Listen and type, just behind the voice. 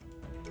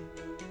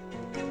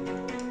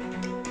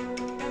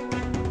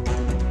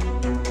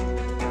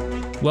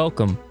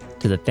Welcome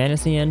to the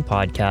Fantasy Inn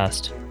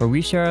podcast, where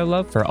we share our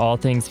love for all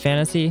things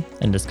fantasy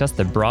and discuss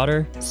the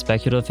broader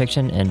speculative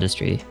fiction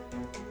industry.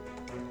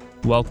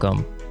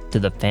 Welcome to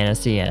the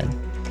Fantasy Inn.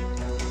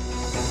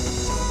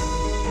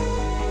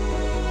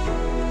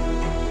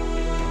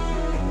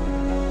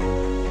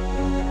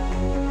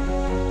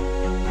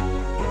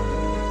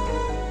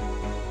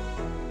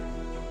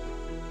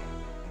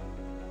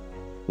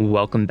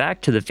 Welcome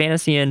back to the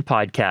Fantasy Inn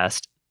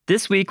podcast.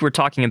 This week, we're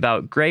talking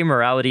about gray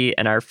morality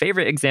and our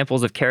favorite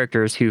examples of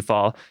characters who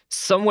fall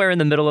somewhere in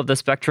the middle of the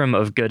spectrum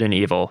of good and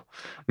evil.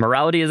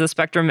 Morality is a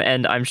spectrum,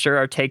 and I'm sure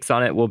our takes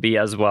on it will be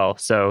as well.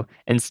 So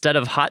instead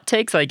of hot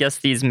takes, I guess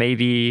these may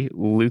be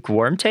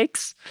lukewarm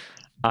takes.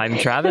 I'm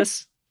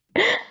Travis.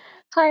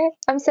 Hi,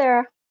 I'm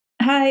Sarah.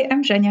 Hi,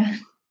 I'm Zhenya.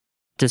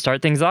 To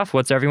start things off,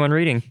 what's everyone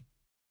reading?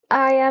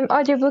 I am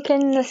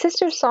audiobooking The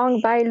Sister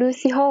Song by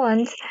Lucy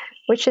Holland,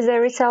 which is a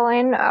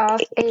retelling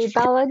of a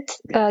ballad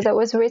that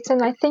was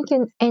written, I think,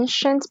 in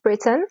ancient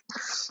Britain.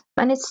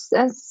 And it's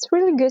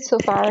really good so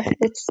far.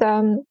 It's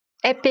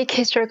epic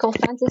historical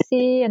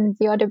fantasy, and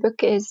the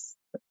audiobook is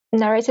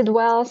narrated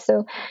well.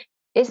 So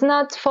it's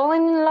not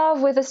falling in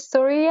love with the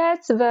story yet,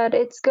 but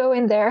it's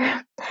going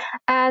there.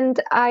 And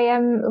I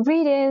am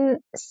reading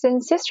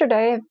since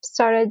yesterday. I've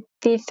started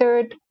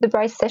The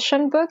Bright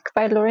Session book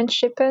by Lauren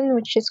Shippen,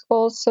 which is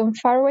called Some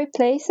Faraway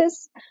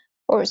Places,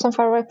 or Some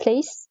Faraway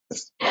Place.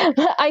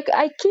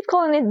 I keep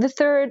calling it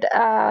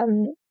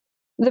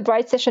The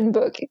Bright Session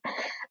book,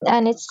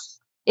 and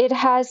it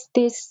has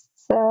these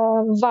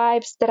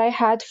vibes that I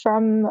had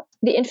from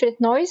The Infinite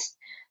Noise.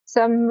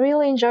 So I'm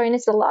really enjoying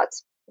it a lot.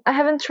 I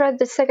haven't read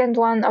the second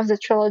one of the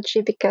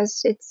trilogy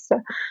because it's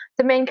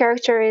the main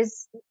character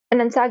is an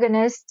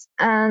antagonist,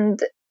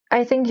 and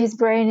I think his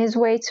brain is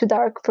way too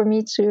dark for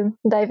me to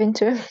dive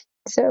into.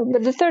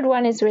 But the third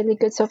one is really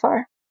good so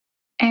far.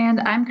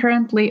 And I'm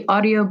currently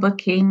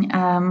audiobooking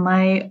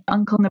My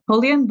Uncle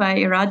Napoleon by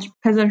Iraj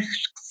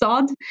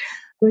Pezarsad,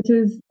 which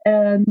is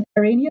an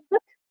Iranian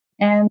book,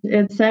 and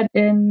it's set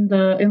in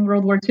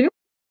World War II.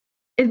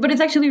 But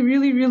it's actually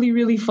really, really,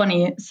 really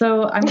funny.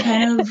 So I'm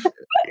kind of,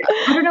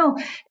 I don't know,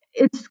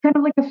 it's kind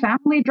of like a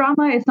family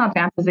drama. It's not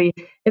fantasy.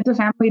 It's a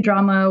family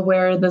drama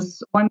where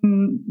this one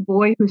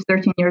boy who's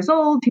 13 years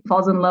old, he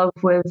falls in love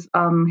with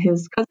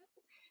his cousin.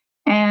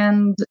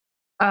 And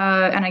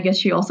I guess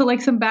she also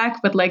likes him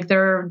back, but like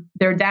their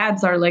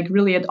dads are like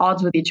really at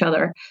odds with each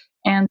other.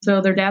 And so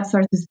their dad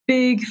starts this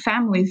big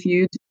family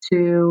feud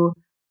to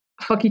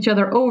fuck each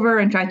other over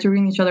and try to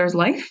ruin each other's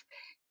life,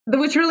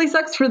 which really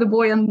sucks for the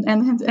boy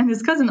and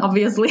his cousin,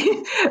 obviously.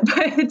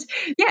 But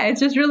yeah,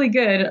 it's just really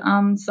good.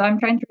 So I'm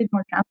trying to read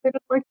more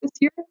translated work this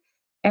year,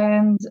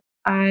 and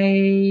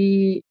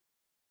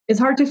it's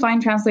hard to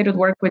find translated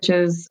work which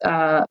is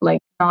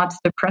like not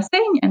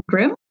depressing and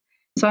grim.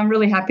 So I'm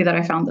really happy that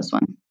I found this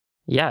one.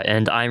 Yeah,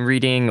 and I'm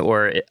reading,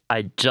 or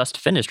I just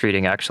finished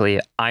reading actually,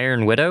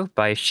 Iron Widow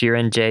by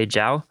Shirin J.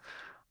 Zhao.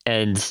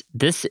 And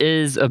this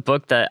is a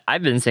book that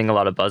I've been seeing a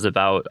lot of buzz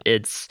about.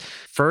 It's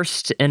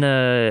first in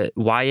a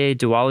YA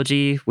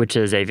duology, which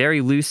is a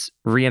very loose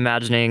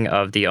reimagining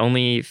of the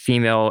only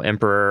female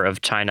emperor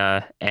of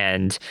China.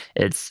 And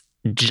it's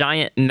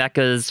giant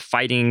mechas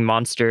fighting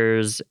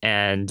monsters.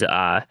 And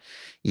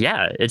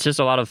it's just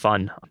a lot of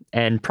fun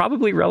and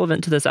probably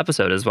relevant to this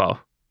episode as well.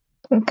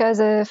 Because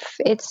of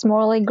its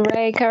morally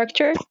gray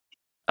character?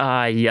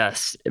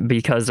 Yes,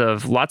 because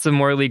of lots of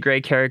morally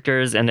gray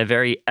characters and a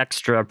very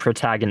extra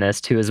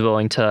protagonist who is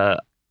willing to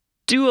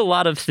do a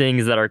lot of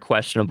things that are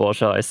questionable,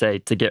 shall I say,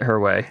 to get her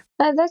way.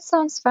 That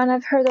sounds fun.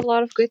 I've heard a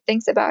lot of good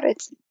things about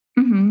it.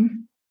 Mm-hmm.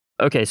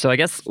 Okay, so I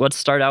guess let's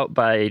start out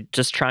by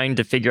just trying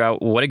to figure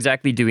out what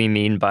exactly do we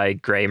mean by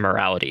gray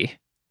morality.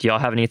 Do y'all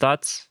have any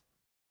thoughts?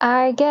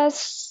 I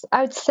guess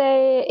I would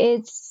say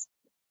it's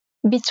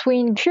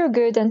between pure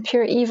good and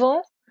pure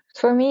evil.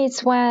 For me,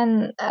 it's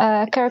when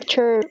a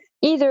character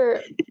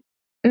either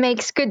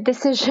makes good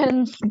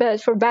decisions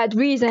but for bad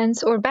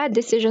reasons, or bad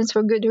decisions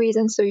for good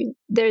reasons. So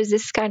there's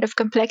this kind of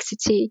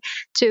complexity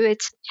to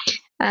it.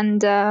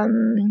 And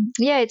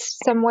it's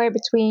somewhere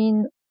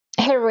between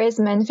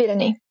heroism and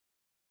villainy.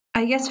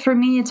 I guess for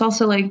me, it's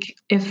also like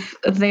if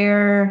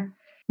their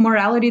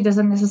morality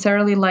doesn't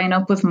necessarily line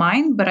up with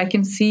mine, but I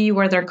can see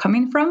where they're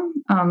coming from.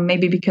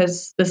 Maybe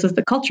because this is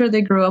the culture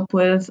they grew up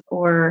with,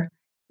 or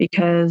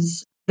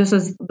because this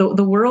is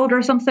the world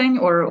or something,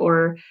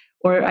 or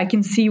I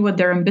can see what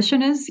their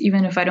ambition is,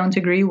 even if I don't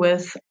agree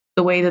with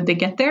the way that they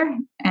get there.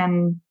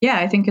 And yeah,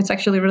 I think it's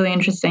actually really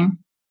interesting.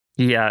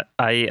 Yeah,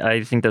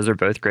 I think those are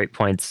both great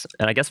points.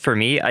 And I guess for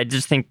me, I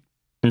just think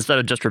instead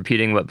of just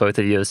repeating what both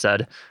of you have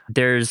said,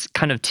 there's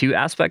kind of two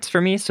aspects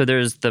for me. So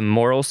there's the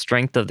moral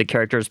strength of the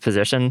character's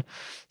position.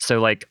 So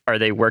like, are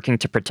they working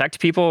to protect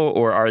people,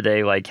 or are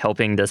they like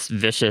helping this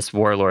vicious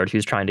warlord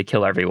who's trying to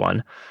kill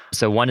everyone?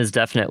 So one is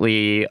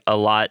definitely a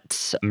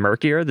lot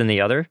murkier than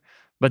the other.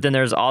 But then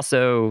there's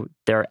also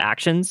their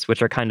actions,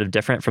 which are kind of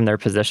different from their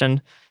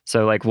position.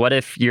 So like, what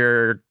if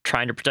you're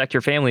trying to protect your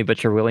family,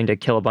 but you're willing to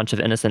kill a bunch of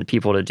innocent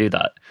people to do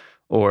that?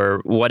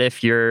 Or what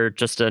if you're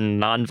just a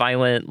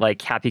nonviolent,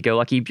 like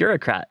happy-go-lucky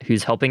bureaucrat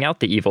who's helping out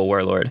the evil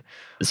warlord?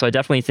 So I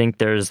definitely think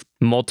there's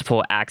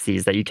multiple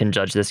axes that you can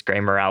judge this gray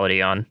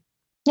morality on.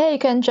 Yeah, you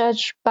can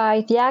judge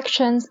by the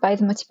actions, by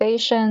the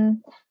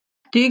motivation.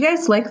 Do you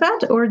guys like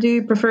that, or do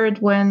you prefer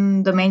it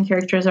when the main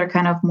characters are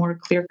kind of more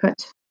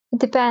clear-cut? It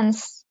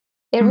depends.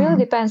 It really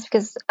depends,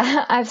 because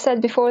I've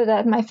said before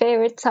that my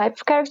favorite type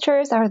of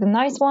characters are the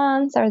nice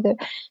ones, are the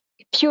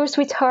pure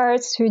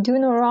sweethearts who do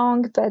no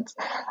wrong. But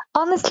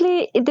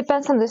honestly, it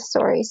depends on the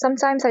story.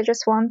 Sometimes I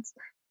just want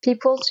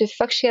people to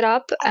fuck shit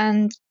up,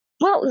 and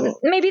well,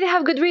 maybe they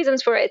have good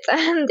reasons for it,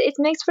 and it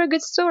makes for a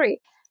good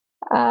story.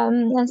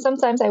 And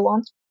sometimes I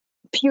want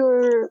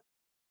pure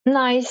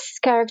nice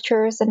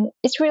characters, and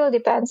it really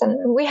depends.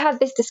 And we had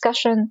this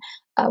discussion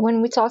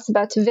when we talked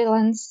about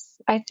villains,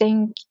 I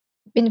think,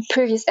 in a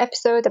previous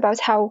episode, about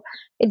how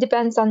it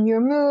depends on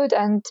your mood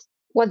and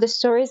what the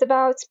story is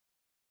about.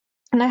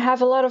 And I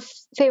have a lot of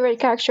favorite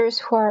characters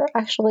who are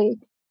actually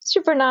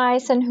super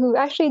nice and who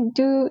actually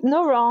do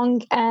no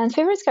wrong, and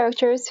favorite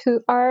characters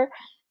who are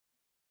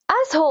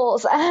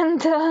assholes,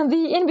 and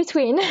the in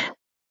between.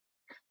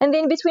 And the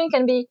in between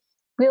can be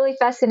really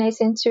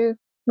fascinating to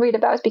read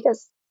about,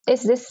 because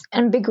it's this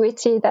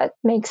ambiguity that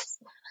makes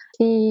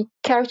the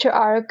character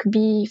arc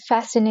be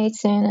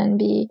fascinating and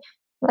be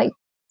like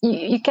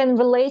you can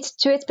relate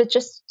to it, but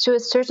just to a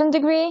certain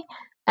degree.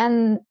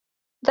 And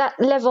that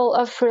level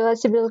of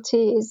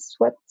relatability is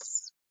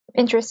what's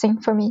interesting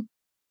for me.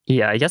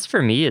 Yeah, I guess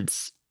for me,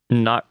 it's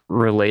not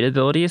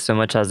relatability so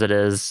much as it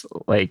is,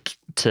 like,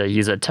 to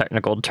use a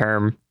technical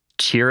term,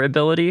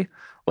 cheerability.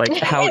 Like,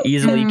 how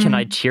easily can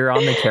I cheer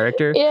on the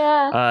character?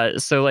 Yeah.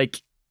 So,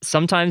 like,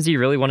 sometimes you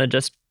really want to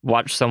just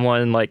watch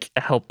someone, like,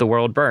 help the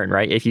world burn,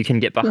 right? If you can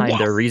get behind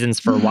their Yes. reasons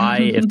for why,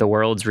 if the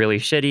world's really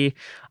shitty,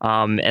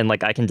 and,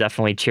 like, I can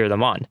definitely cheer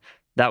them on.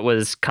 That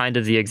was kind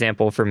of the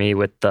example for me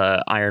with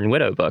the Iron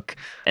Widow book.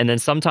 And then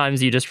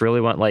sometimes you just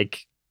really want,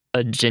 like,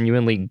 a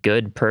genuinely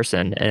good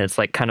person, and it's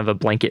like kind of a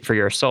blanket for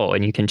your soul,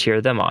 and you can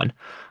cheer them on.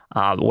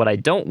 What I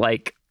don't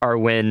like are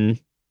when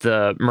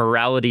the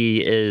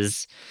morality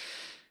is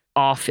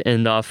off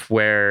enough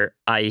where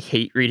I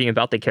hate reading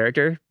about the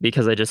character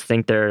because I just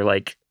think they're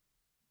like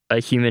a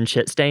human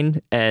shit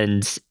stain,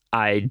 and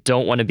I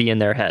don't want to be in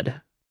their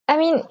head. I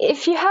mean,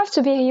 if you have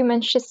to be a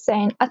human shit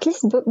stain, at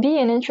least be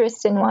an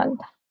interesting one.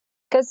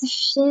 Because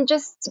if you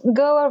just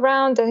go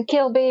around and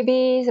kill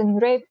babies and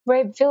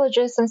rape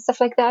villages and stuff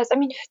like that, I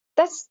mean,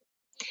 that's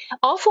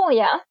awful.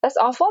 Yeah, that's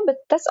awful, but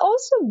that's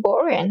also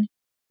boring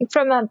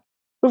from a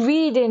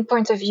reading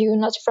point of view,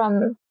 not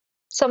from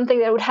something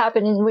that would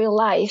happen in real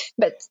life.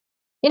 But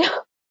you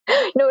know,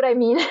 you know what I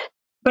mean.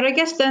 But I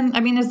guess then, I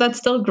mean, is that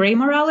still gray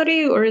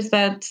morality, or is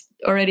that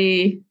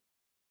already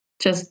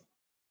just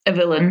a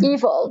villain?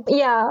 Evil.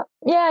 Yeah,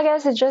 I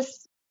guess it's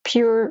just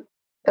pure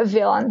a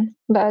villain.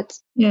 But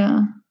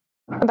Yeah.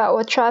 About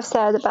what Trav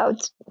said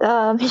about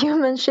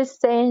human shit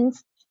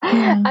stains,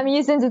 Yeah. I'm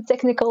using the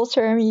technical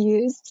term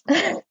you used.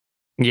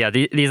 Yeah,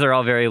 these are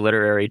all very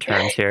literary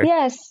terms here.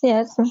 Yes.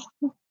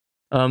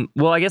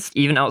 Well, I guess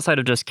even outside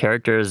of just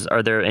characters,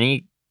 are there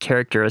any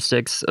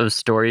characteristics of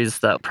stories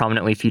that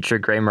prominently feature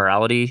gray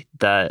morality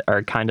that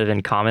are kind of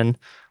in common?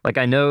 Like,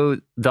 I know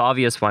the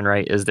obvious one,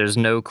 right, is there's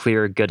no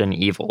clear good and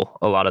evil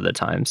a lot of the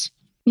times.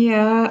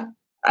 Yeah.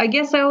 I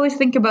guess I always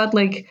think about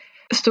like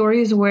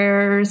stories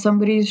where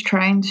somebody's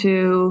trying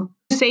to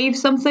save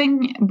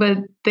something, but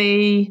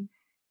the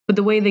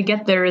way they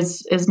get there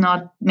is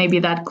not maybe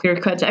that clear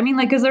cut. I mean,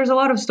 like, because there's a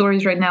lot of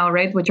stories right now,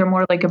 right, which are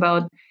more like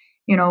about,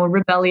 you know,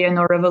 rebellion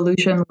or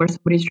revolution, where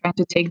somebody's trying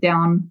to take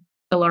down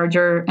a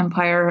larger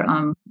empire.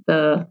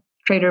 The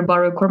traitor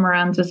Baru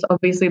Cormorant is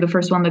obviously the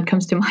first one that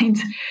comes to mind,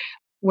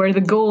 where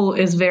the goal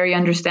is very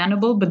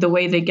understandable, but the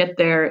way they get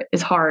there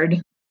is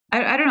hard.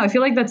 I don't know. I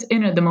feel like that's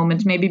in at the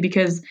moment, maybe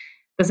because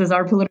this is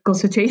our political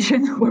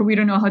situation where we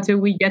don't know how to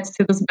we get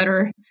to this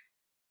better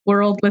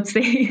world, let's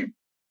say.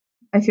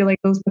 I feel like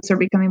those books are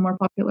becoming more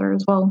popular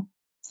as well.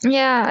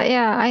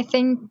 Yeah. I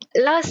think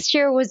last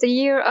year was the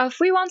year of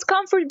we want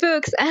comfort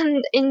books,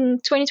 and in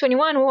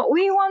 2021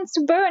 we want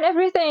to burn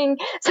everything.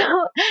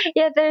 So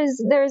yeah,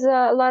 there's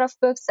a lot of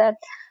books that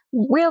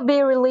will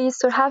be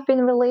released or have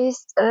been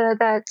released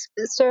that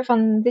serve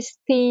on this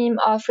theme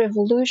of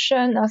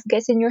revolution, of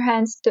getting your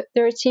hands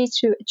dirty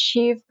to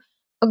achieve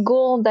a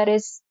goal that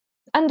is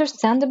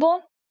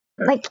understandable.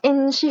 Like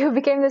in She Who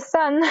Became the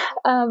Sun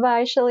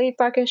by Shelley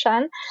Parker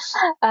Chan,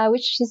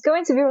 which is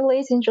going to be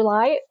released in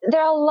July.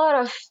 There are a lot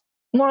of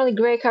morally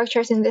gray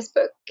characters in this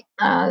book.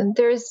 I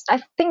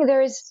think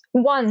there is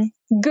one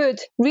good,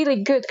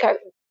 really good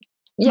character.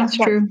 Yeah, That's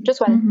true.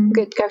 Just one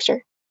good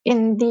character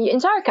in the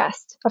entire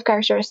cast of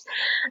characters.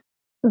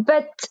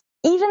 But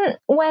even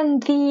when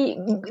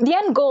the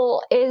end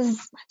goal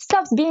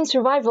stops being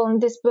survival in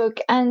this book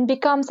and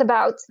becomes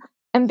about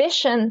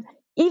ambition,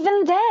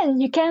 even then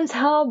you can't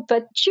help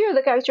but cheer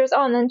the characters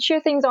on and cheer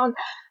things on,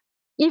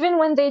 even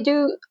when they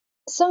do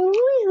some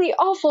really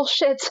awful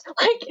shit.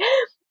 Like,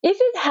 if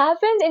it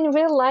happened in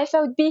real life,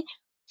 I would be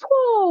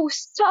whoa,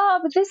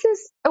 stop, this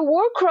is a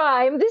war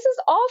crime, this is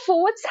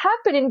awful, what's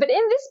happening? But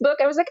in this book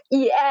I was like,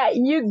 yeah,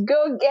 you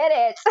go get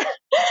it.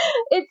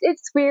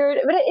 It's weird,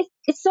 but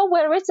it's so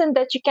well written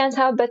that you can't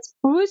help but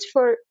root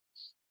for,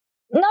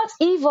 not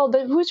evil,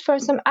 but root for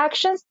some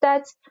actions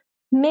that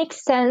make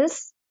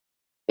sense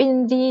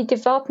in the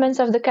development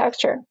of the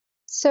character.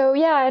 So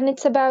yeah, and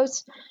it's about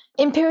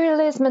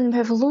imperialism and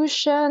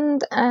revolution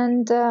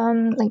and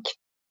like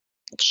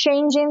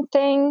changing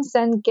things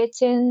and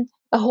getting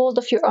a hold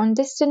of your own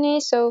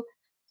destiny. So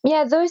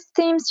yeah, those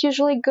themes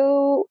usually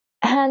go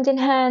hand in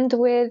hand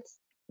with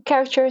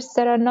characters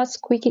that are not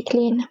squeaky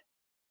clean.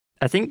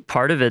 I think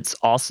part of it's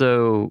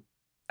also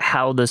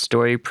how the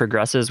story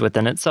progresses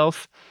within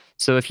itself.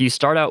 So if you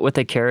start out with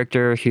a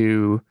character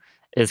who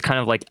is kind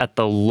of like at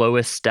the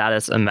lowest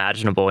status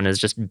imaginable and is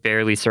just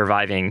barely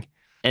surviving,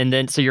 and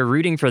then so you're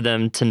rooting for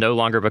them to no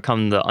longer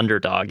become the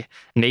underdog.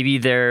 Maybe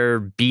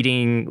they're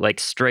beating like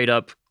straight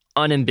up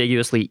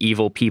unambiguously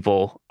evil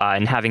people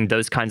and having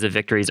those kinds of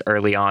victories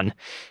early on.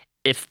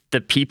 If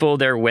the people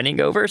they're winning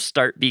over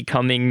start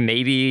becoming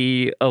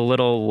maybe a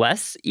little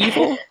less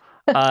evil,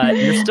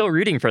 you're still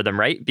rooting for them,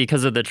 right?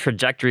 Because of the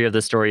trajectory of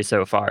the story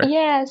so far.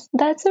 Yes,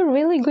 that's a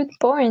really good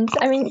point.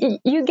 I mean,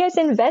 you get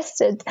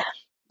invested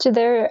to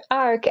their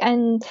arc,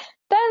 and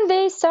then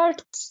they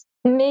start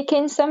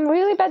making some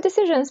really bad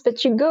decisions,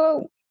 but you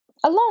go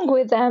along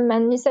with them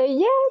and you say,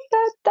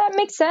 yeah, that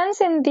makes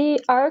sense in the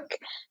arc,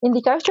 in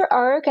the character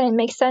arc, and it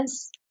makes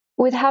sense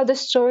with how the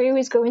story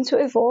is going to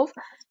evolve,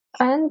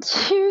 and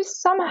you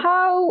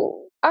somehow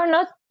are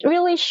not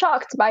really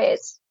shocked by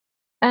it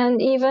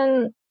and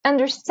even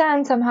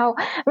understand somehow.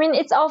 I mean,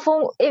 it's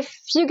awful. If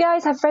you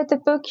guys have read the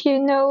book, you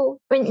know,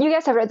 when you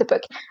guys have read the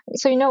book,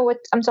 so you know what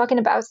I'm talking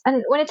about.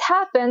 And when it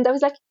happened, I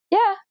was like,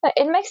 yeah,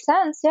 it makes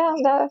sense. Yeah,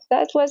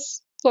 that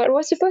was what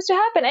was supposed to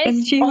happen. And And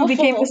it's she who awful.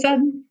 became the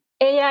sun.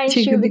 Yeah, and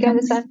she who became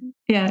the sun.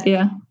 Yeah.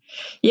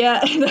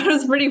 That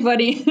was pretty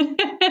funny.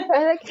 I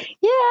was like,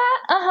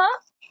 yeah,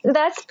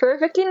 that's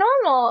perfectly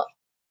normal.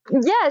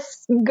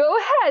 Yes, go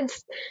ahead,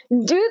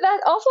 do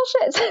that awful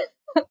shit.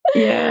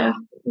 Yeah.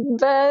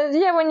 But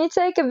yeah, when you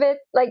take a bit,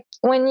 like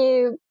when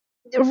you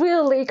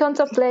really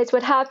contemplate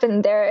what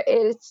happened there,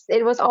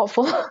 it was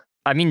awful.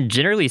 I mean,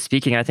 generally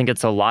speaking, I think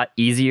it's a lot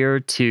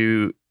easier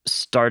to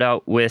start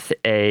out with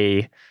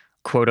a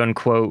quote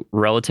unquote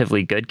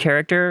relatively good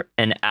character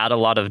and add a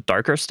lot of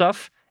darker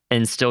stuff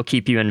and still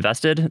keep you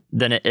invested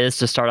than it is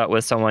to start out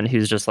with someone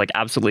who's just like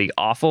absolutely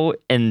awful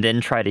and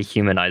then try to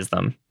humanize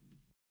them.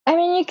 I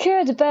mean, you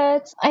could,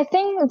 but I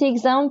think the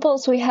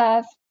examples we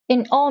have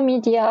in all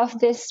media of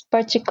this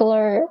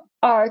particular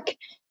arc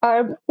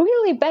are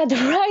really bad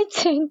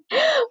writing.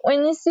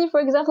 When you see, for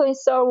example, in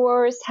Star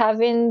Wars,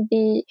 having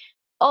the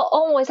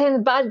always having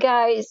the bad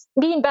guys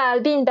being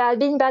bad, and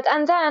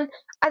then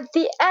at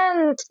the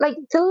end, like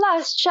the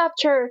last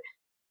chapter,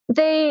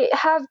 they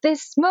have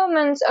this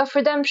moment of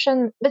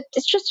redemption, but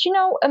it's just, you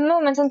know, a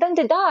moment, and then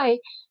they die.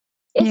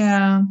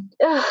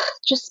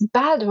 It's just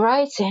bad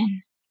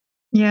writing.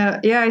 Yeah,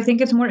 I think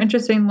it's more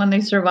interesting when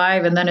they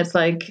survive and then it's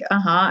like,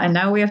 and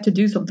now we have to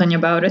do something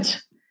about it.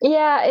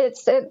 Yeah,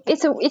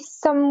 it's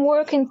some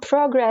work in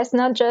progress,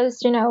 not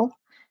just, you know,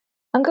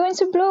 I'm going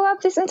to blow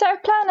up this entire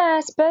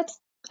planet, but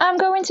I'm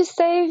going to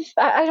save.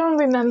 I don't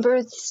remember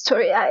the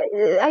story.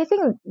 I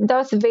think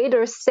Darth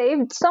Vader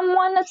saved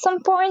someone at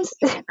some point.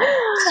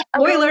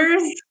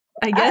 Spoilers,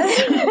 I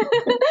guess.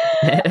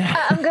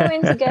 I'm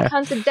going to get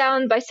hunted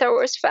down by Star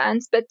Wars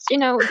fans, but you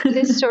know,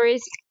 these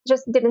stories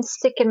just didn't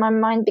stick in my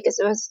mind because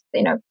it was,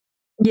 you know,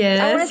 yes.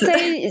 I want to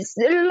say it's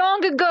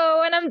long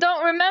ago and I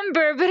don't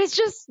remember, but it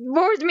just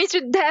bored me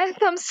to death.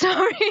 I'm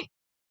sorry.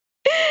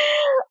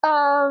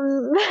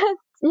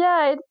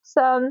 Yeah,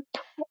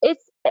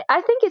 it's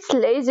I think it's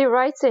lazy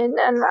writing,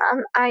 and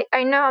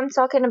I know I'm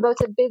talking about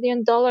 $1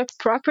 billion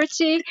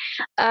property,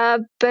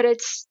 but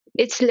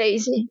it's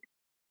lazy,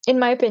 in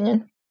my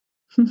opinion.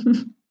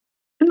 In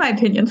my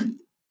opinion.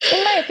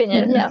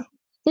 Yeah.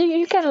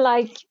 You can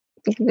like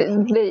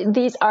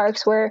these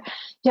arcs where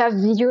you have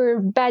your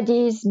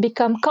baddies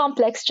become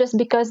complex just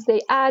because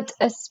they add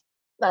a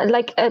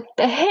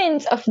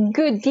hint of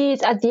good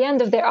deeds at the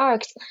end of their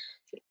arcs,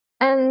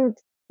 and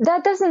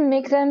that doesn't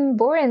make them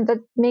boring. That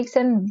makes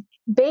them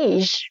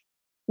beige.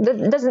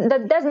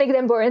 That does make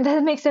them boring.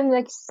 That makes them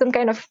like some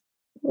kind of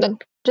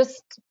like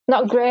just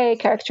not gray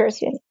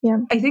characters. Yeah.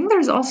 I think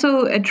there's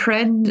also a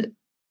trend.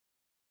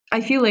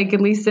 I feel like at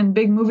least in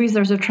big movies,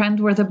 there's a trend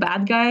where the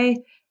bad guy,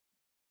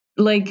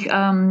 like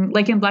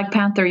in Black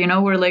Panther, you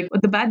know, where like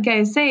what the bad guy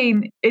is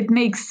saying, it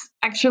makes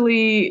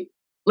actually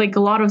like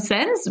a lot of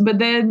sense. But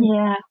then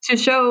to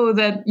show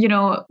that, you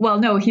know, well,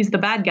 no, he's the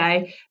bad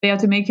guy, they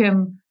have to make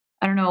him,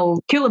 I don't know,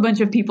 kill a bunch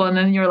of people, and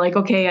then you're like,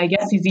 okay, I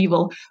guess he's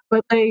evil.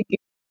 But like,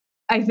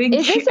 I think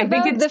is this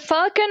about the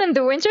Falcon and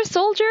the Winter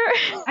Soldier?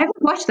 I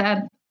haven't watched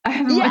that. I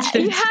haven't watched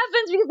it. You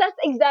haven't, because that's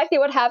exactly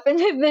what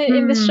happened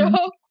in the show.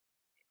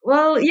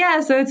 Well,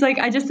 yeah, so it's like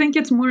I just think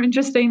it's more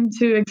interesting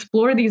to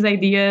explore these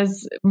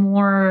ideas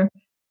more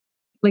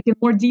like in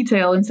more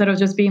detail instead of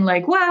just being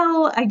like,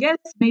 well, I guess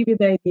maybe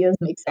the ideas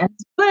make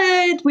sense,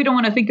 but we don't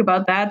want to think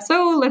about that.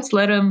 So let's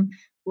let him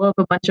blow up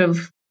a bunch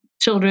of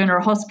children or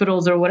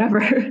hospitals or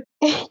whatever.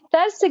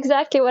 That's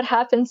exactly what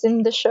happens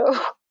in the show.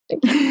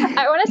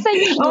 I want to say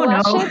you should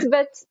watch it,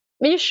 but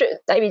you should.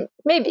 I mean,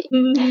 maybe.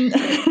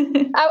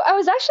 I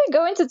was actually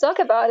going to talk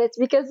about it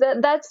because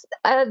that's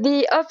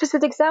the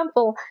opposite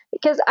example.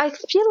 Because I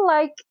feel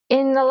like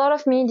in a lot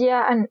of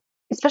media, and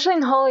especially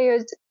in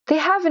Hollywood, they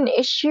have an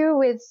issue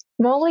with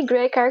morally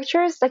gray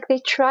characters. Like they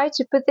try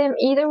to put them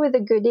either with the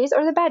goodies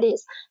or the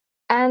baddies.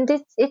 And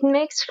it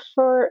makes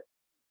for,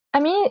 I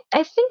mean,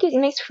 I think it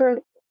makes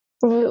for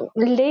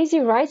lazy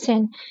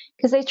writing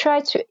because they try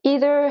to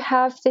either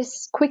have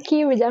this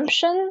quickie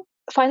redemption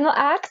final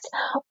act,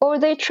 or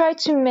they try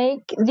to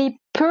make the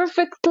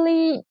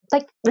perfectly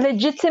like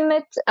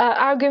legitimate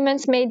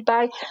arguments made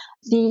by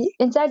the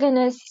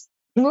antagonist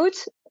moot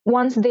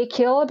once they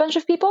kill a bunch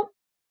of people.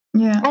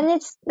 Yeah. And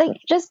it's like,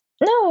 just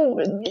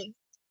no,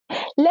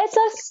 let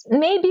us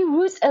maybe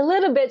root a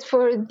little bit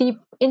for the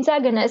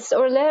antagonist,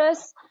 or let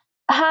us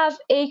have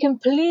a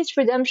complete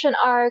redemption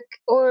arc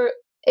or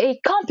a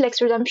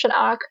complex redemption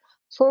arc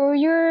for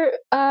your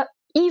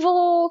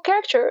evil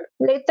character.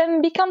 Let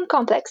them become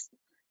complex.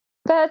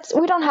 But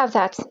we don't have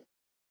that.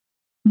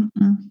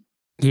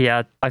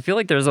 Yeah, I feel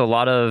like there's a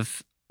lot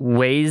of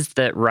ways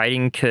that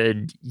writing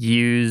could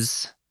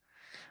use,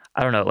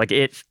 I don't know, like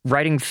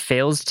writing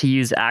fails to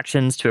use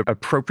actions to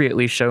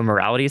appropriately show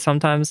morality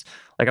sometimes.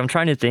 Like I'm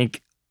trying to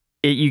think,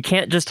 you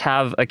can't just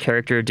have a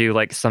character do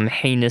like some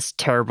heinous,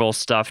 terrible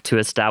stuff to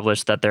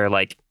establish that they're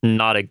like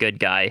not a good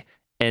guy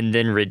and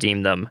then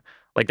redeem them.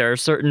 Like there are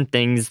certain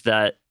things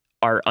that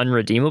are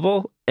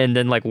unredeemable. And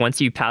then like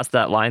once you pass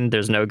that line,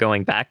 there's no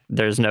going back.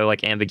 There's no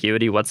like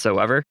ambiguity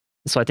whatsoever.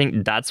 So I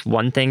think that's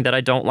one thing that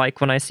I don't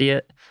like when I see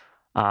it.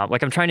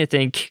 Like I'm trying to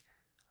think,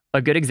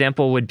 a good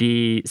example would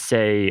be,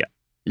 say,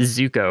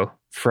 Zuko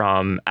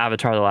from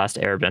Avatar: The Last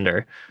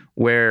Airbender,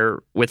 where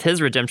with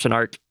his redemption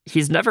arc,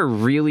 he's never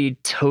really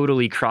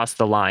totally crossed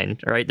the line,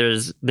 right?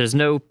 There's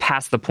no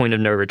past the point of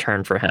no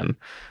return for him.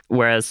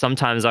 Whereas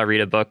sometimes I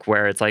read a book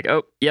where it's like,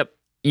 oh, yep,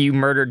 you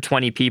murdered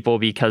 20 people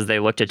because they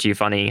looked at you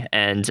funny,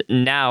 and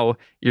now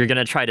you're going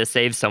to try to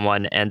save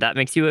someone, and that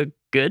makes you a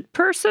good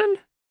person?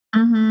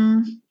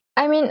 Mm-hmm.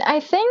 I mean, I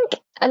think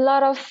a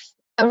lot of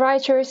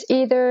writers,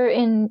 either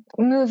in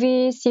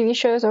movies, TV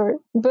shows, or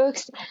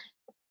books,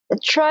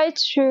 try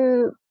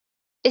to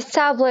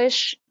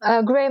establish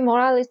gray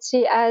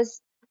morality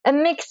as a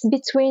mix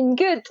between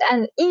good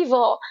and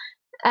evil.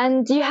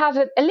 And you have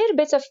a little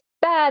bit of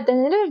bad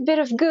and a little bit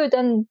of good,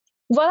 and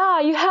voila,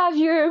 you have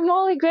your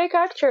morally gray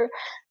character.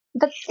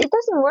 But it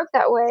doesn't work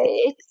that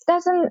way. It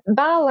doesn't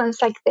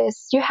balance like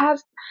this. You have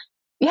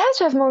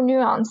to have more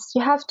nuance.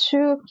 You have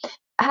to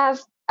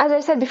have, as I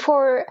said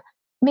before,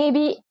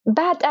 maybe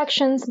bad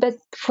actions, but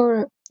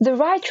for the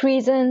right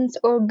reasons,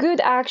 or good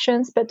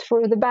actions, but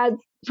for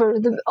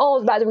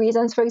all bad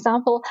reasons. For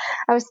example,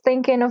 I was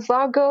thinking of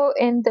Vargo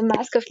in The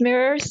Mask of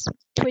Mirrors,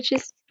 which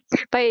is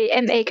by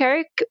M.A.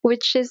 Carrick,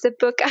 which is a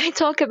book I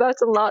talk about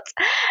a lot,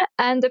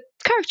 and the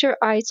character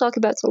I talk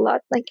about a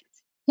lot. Like,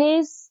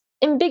 he's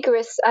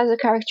ambiguous as a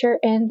character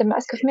in The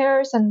Mask of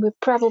Mirrors, and we'll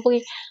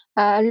probably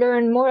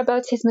learn more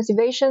about his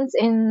motivations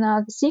in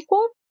the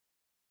sequel.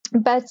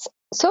 But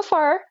so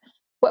far,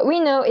 what we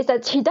know is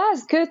that he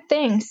does good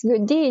things,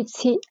 good deeds.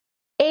 He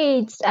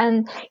aids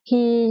and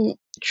he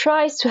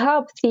tries to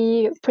help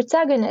the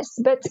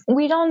protagonist, but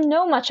we don't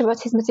know much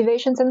about his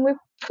motivations, and we're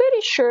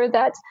pretty sure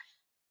that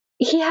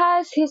he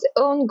has his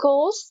own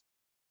goals,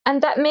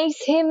 and that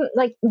makes him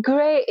like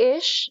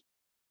grayish.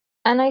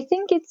 And I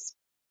think it's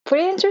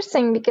pretty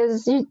interesting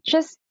because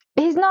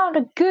he's not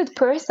a good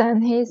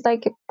person. He's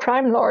like a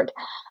crime lord,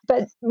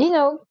 but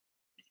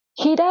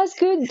he does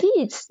good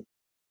deeds,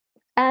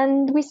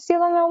 and we still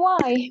don't know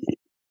why,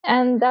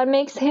 and that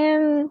makes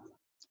him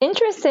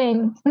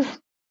interesting.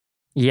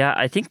 Yeah,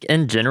 I think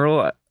in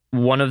general,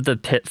 one of the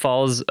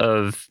pitfalls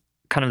of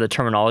kind of the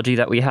terminology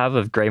that we have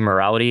of gray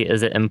morality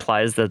is it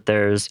implies that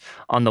there's,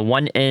 on the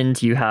one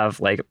end, you have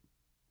like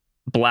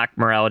black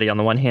morality, on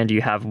the one hand,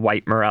 you have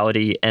white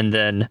morality, and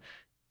then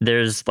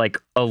there's like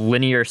a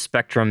linear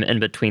spectrum in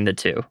between the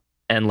two.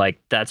 And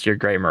like, that's your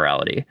gray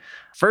morality.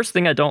 First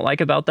thing I don't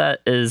like about that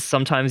is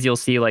sometimes you'll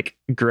see like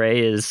gray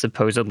is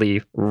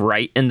supposedly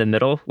right in the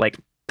middle, like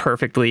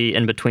perfectly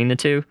in between the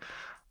two.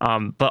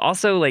 But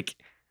also like,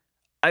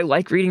 I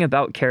like reading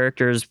about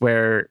characters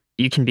where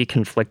you can be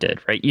conflicted,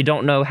 right? You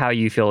don't know how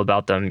you feel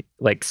about them.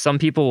 Like some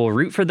people will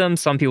root for them.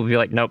 Some people will be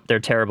like, nope, they're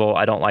terrible.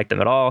 I don't like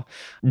them at all,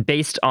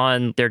 based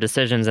on their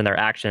decisions and their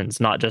actions,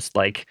 not just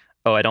like,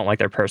 oh, I don't like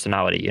their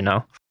personality,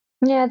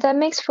 Yeah, that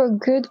makes for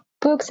good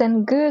books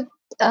and good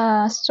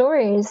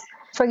stories.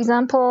 For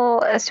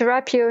example,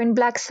 Serapio in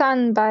Black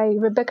Sun by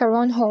Rebecca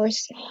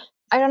Roanhorse.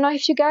 I don't know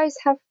if you guys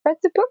have read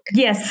the book.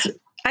 Yes,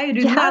 I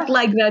do not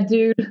like that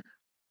dude.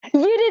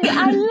 You did.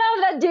 I love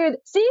that dude.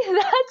 See,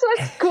 that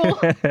was cool.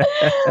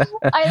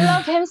 I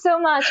love him so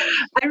much.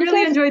 I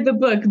really enjoyed the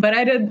book, but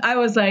I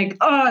was like,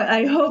 oh,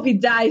 I hope he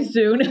dies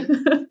soon.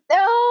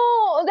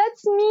 No, oh,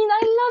 that's mean.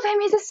 I love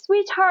him. He's a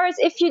sweetheart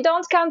if you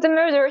don't count the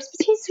murders,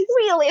 but he's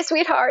really a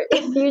sweetheart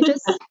if you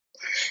just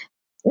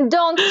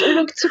don't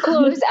look too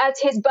close at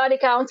his body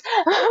count.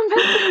 I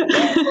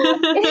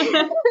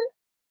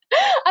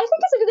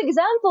think it's a good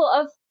example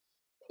of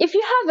if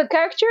you have a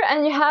character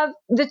and you have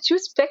the two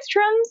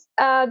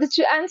spectrums, the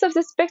two ends of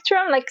the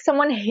spectrum, like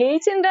someone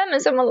hating them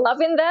and someone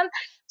loving them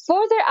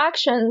for their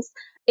actions,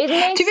 it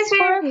makes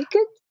for a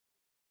good.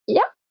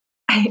 Yeah.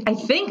 I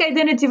think I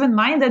didn't even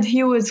mind that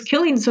he was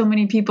killing so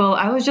many people.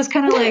 I was just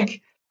kind of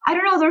like, I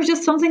don't know, there was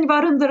just something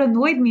about him that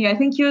annoyed me. I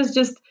think he was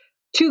just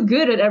too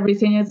good at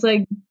everything. It's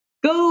like,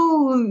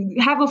 go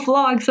have a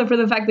flaw, except for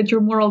the fact that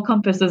your moral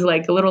compass is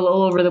like a little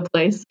all over the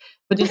place.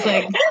 But just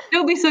like,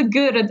 don't be so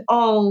good at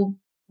all,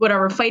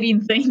 whatever,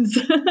 fighting things.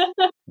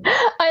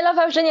 I love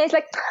how Genia is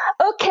like,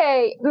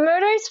 okay,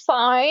 murder is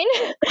fine,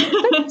 but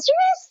it's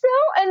really so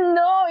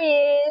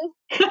annoying.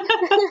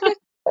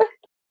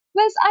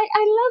 But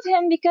I love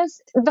him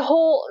because the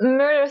whole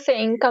murder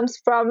thing comes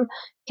from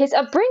his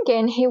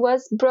upbringing. He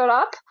was brought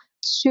up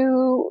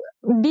to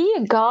be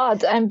a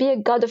god and be a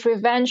god of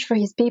revenge for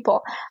his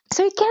people.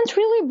 So you can't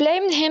really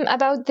blame him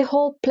about the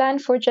whole plan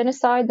for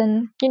genocide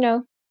and,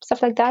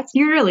 stuff like that.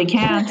 You really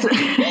can't.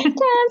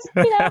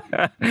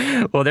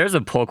 Well, there's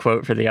a pull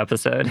quote for the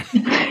episode.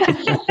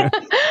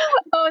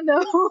 Oh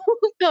no.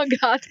 Oh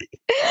god.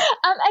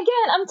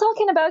 Again, I'm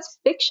talking about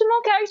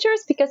fictional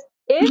characters because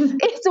if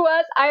it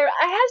was, I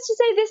have to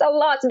say this a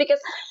lot because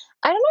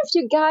I don't know if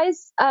you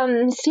guys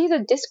see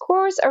the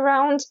discourse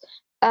around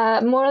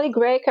morally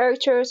gray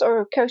characters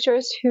or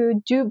characters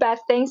who do bad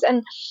things,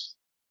 and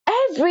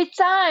every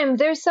time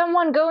there's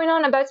someone going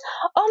on about,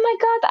 oh my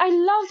god, I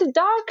love the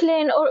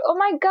Darkling, or oh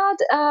my god,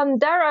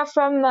 Dara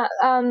from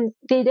the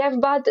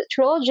Devbad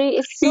trilogy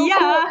is so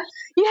cool.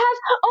 You have,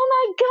 oh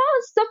my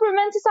god, stop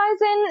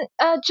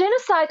romanticizing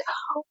genocide.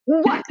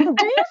 What do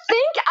you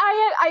think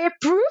I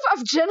approve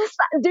of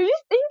genocide? Do you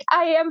think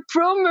I am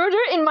pro murder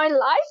in my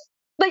life?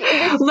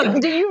 Like, look,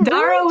 do you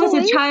Dara really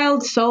was a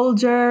child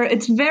soldier.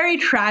 It's very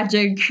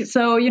tragic.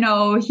 So,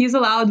 he's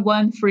allowed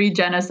one free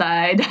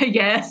genocide, I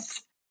guess.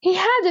 He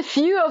had a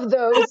few of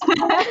those.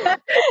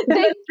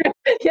 They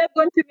kept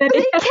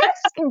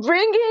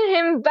bringing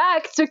him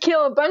back to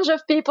kill a bunch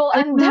of people,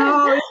 and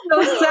it's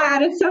so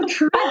sad. It's so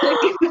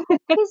tragic.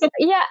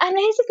 And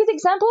he's a good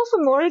example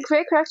of a morally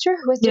gray character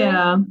who was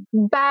doing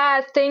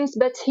bad things,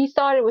 but he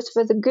thought it was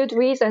for the good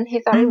reason. He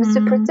thought it was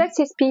to protect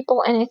his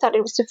people, and he thought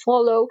it was to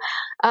follow.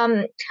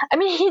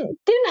 He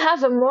didn't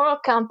have a moral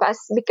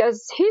compass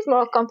because his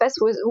moral compass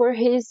were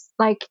his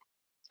like.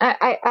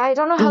 I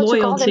don't know how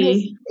to call them.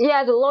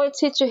 The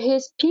loyalty to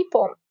his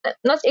people.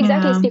 Not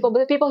exactly his people, but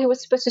the people he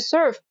was supposed to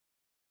serve.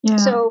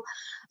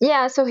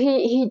 Yeah. So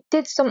he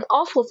did some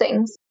awful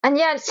things. And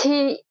yet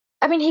he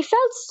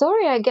felt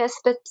sorry, I guess,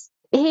 but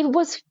he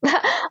was,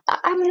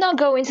 I'm not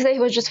going to say he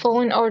was just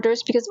following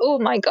orders because, oh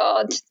my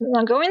God, I'm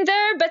not going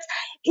there, but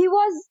he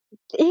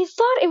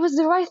thought it was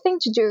the right thing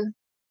to do.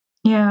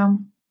 Yeah.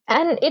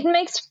 And it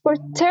makes for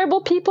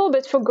terrible people,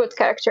 but for good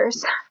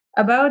characters.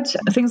 About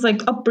things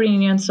like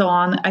upbringing and so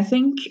on, I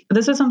think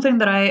this is something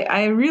that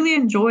I really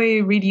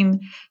enjoy reading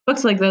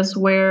books like this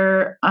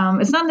where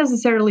it's not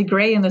necessarily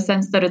gray in the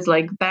sense that it's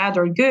like bad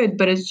or good,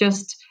 but it's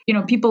just,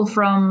 people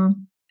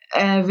from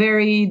a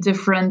very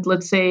different,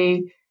 let's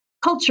say,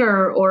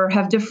 culture or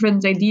have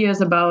different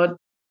ideas about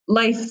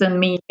life than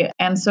me.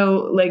 And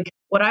so like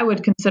what I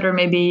would consider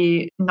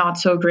maybe not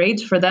so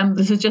great for them,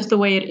 this is just the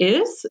way it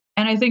is.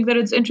 And I think that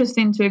it's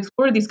interesting to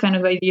explore these kind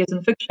of ideas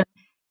in fiction.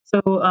 So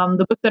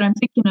the book that I'm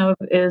thinking of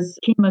is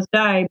King Must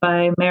Die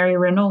by Mary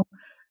Renault,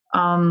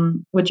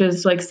 which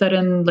is like set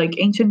in like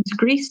ancient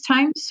Greece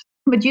times.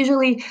 But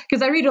usually,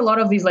 because I read a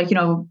lot of these like,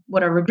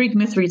 Greek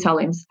myth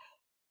retellings,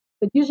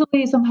 but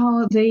usually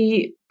somehow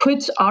they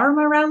put our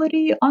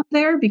morality on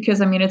there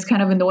because, it's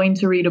kind of annoying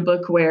to read a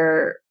book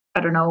where,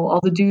 I don't know, all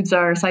the dudes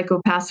are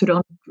psychopaths who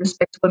don't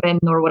respect women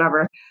or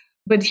whatever.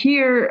 But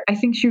here, I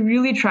think she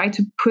really tried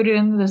to put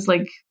in this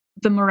like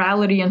the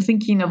morality and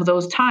thinking of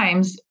those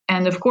times.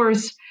 And of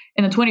course,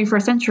 in the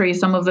 21st century,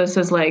 some of this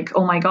is like,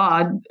 oh my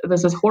God,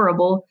 this is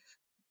horrible.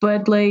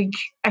 But like,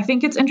 I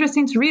think it's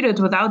interesting to read it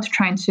without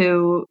trying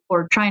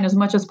as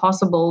much as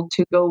possible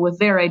to go with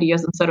their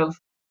ideas instead of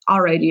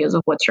our ideas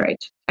of what's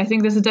right. I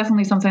think this is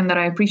definitely something that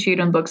I appreciate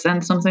in books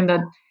and something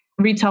that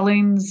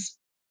retellings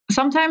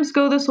sometimes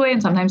go this way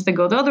and sometimes they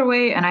go the other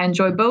way. And I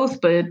enjoy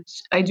both, but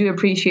I do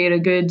appreciate a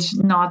good,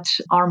 not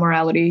our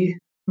morality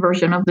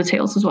version of the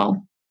tales as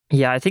well.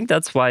 Yeah, I think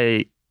that's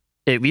why,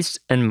 at least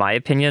in my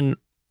opinion,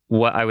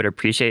 what I would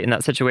appreciate in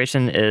that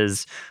situation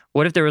is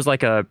what if there was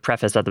like a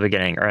preface at the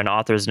beginning or an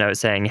author's note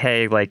saying,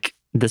 hey, like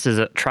this is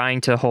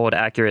trying to hold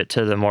accurate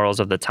to the morals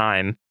of the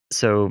time.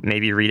 So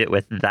maybe read it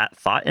with that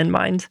thought in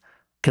mind.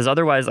 Because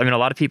otherwise, a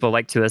lot of people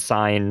like to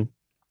assign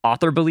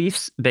author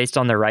beliefs based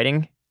on their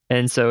writing.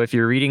 And so if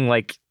you're reading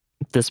like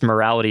this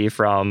morality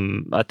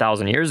from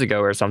 1,000 years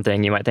ago or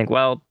something, you might think,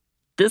 well,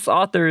 this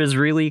author is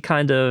really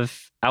kind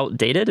of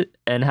outdated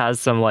and has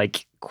some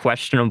like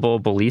questionable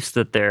beliefs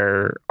that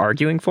they're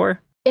arguing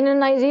for. in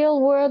an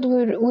ideal world,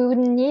 we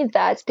wouldn't need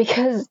that,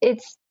 because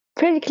it's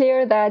pretty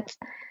clear that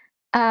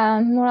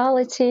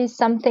morality is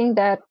something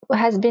that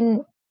has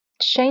been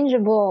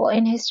changeable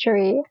in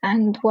history,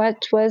 and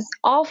what was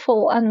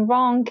awful and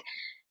wrong,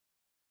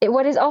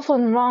 what is awful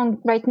and wrong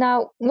right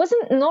now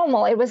wasn't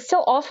normal. It was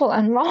still awful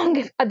and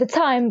wrong at the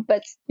time,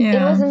 but it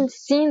wasn't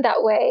seen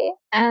that way.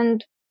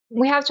 And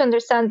we have to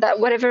understand that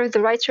whatever the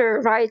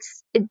writer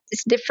writes,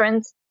 it's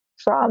different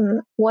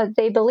from what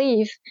they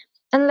believe,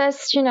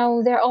 unless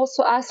they're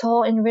also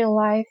asshole in real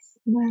life.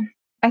 Yeah.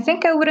 I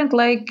think I wouldn't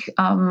like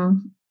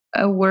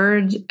a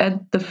word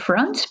at the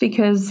front,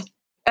 because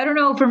I don't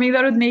know, for me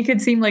that would make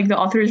it seem like the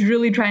author is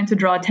really trying to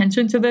draw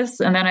attention to this,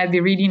 and then I'd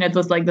be reading it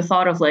with like the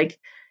thought of like,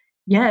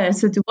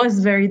 yes, it was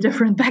very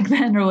different back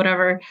then or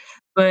whatever.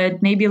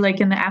 But maybe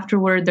like in the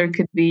afterword there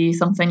could be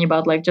something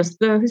about like just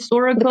the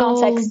historical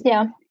context,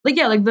 yeah.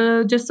 Like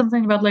the just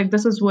something about like,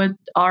 this is what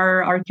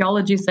our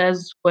archaeology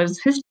says was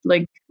his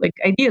like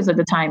ideas at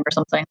the time or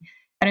something.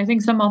 And I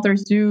think some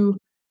authors do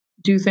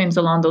things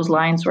along those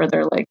lines where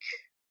they're like,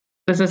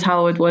 this is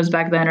how it was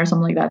back then or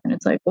something like that. And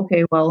it's like,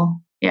 okay,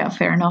 well, yeah,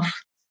 fair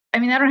enough. I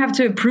mean, I don't have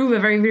to approve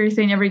of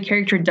everything every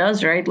character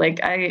does, right?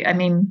 Like, I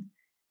mean,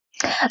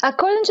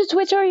 according to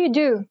Twitter, you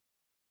do.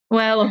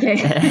 Well,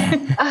 okay.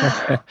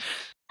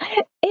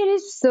 It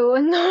is so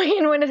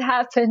annoying when it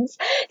happens.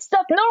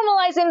 Stop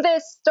normalizing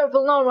this, stop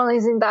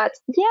normalizing that.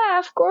 Yeah,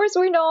 of course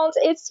we don't.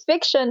 It's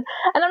fiction.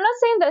 And I'm not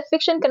saying that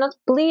fiction cannot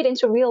bleed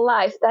into real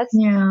life. That's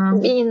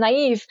being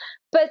naive.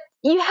 But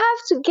you have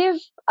to give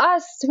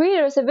us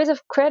readers a bit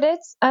of credit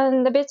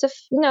and a bit of,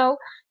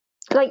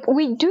 like,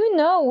 we do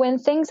know when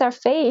things are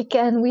fake,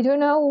 and we do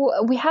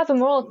know we have a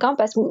moral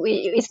compass.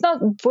 It's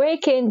not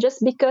breaking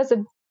just because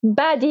a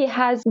baddie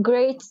has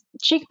great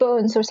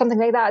cheekbones or something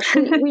like that.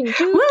 We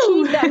do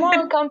keep that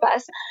moral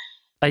compass.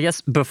 I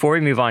guess before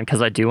we move on,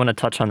 because I do want to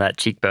touch on that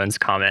cheekbones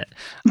comment.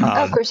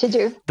 Of course you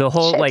do. The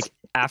whole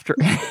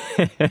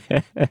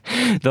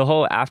the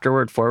whole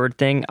afterward forward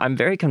thing, I'm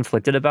very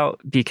conflicted about,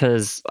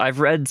 because I've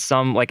read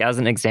some, like as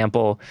an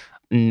example,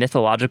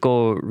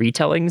 mythological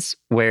retellings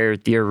where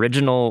the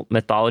original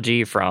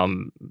mythology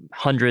from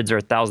hundreds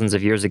or thousands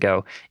of years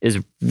ago is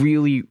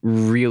really,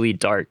 really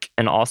dark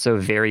and also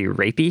very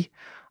rapey.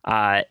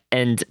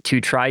 And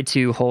to try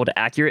to hold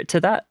accurate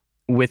to that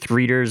with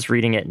readers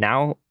reading it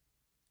now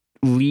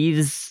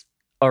leaves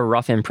a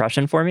rough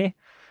impression for me.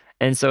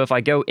 And so if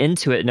I go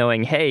into it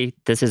knowing, hey,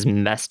 this is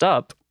messed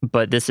up,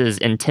 but this is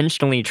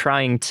intentionally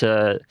trying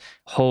to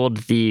hold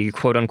the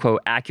quote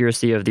unquote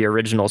accuracy of the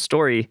original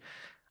story,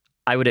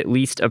 I would at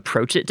least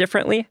approach it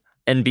differently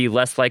and be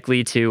less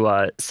likely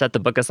to set the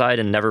book aside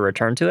and never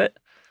return to it.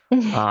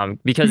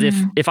 Because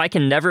if I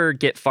can never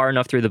get far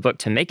enough through the book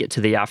to make it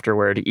to the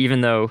afterword,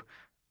 even though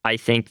I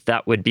think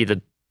that would be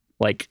the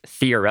like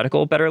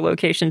theoretical better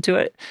location to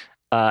it,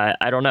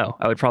 I don't know.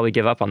 I would probably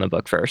give up on the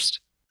book first.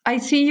 I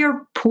see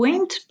your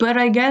point, but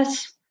I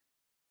guess,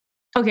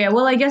 okay,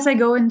 well, I guess I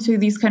go into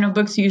these kind of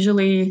books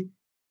usually,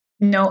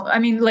 I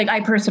mean, like I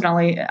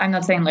personally, I'm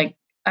not saying like,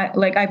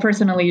 I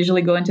personally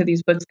usually go into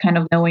these books kind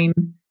of knowing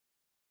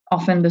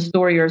often the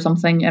story or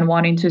something and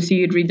wanting to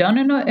see it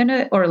redone in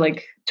a or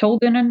like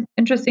told in an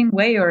interesting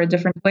way or a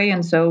different way.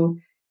 And so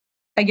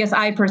I guess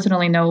I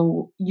personally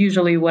know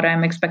usually what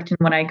I'm expecting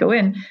when I go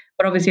in,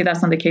 but obviously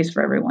that's not the case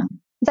for everyone.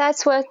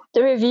 That's what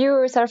the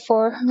reviewers are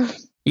for.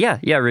 Yeah,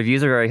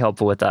 reviews are very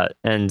helpful with that.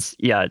 And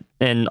yeah,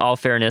 in all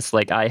fairness,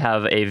 like I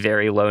have a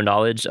very low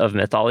knowledge of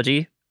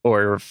mythology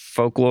or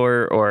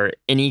folklore or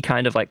any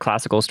kind of like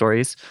classical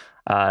stories.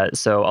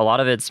 So a lot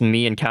of it's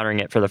me encountering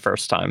it for the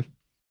first time.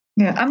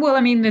 Yeah, well,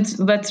 I mean,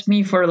 that's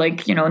me for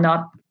like,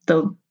 not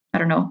the, I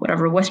don't know,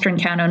 whatever, Western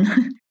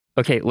canon.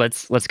 Okay,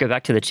 let's go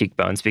back to the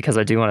cheekbones, because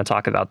I do want to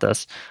talk about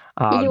this.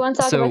 You want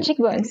to talk about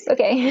cheekbones?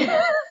 Okay.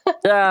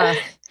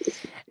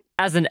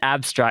 As an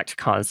abstract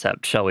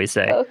concept, shall we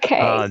say.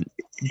 Okay.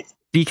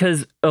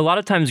 Because a lot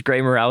of times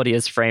gray morality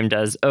is framed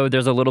as, oh,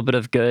 there's a little bit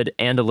of good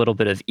and a little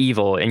bit of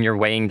evil, and you're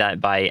weighing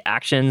that by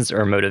actions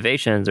or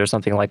motivations or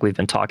something like we've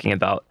been talking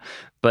about.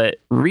 But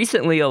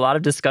recently, a lot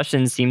of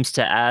discussion seems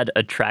to add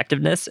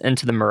attractiveness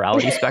into the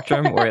morality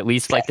spectrum, or at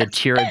least like the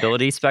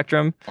cheerability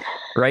spectrum,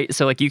 right?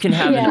 So like you can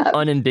have an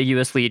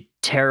unambiguously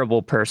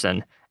terrible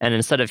person, and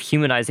instead of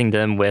humanizing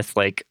them with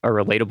like a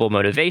relatable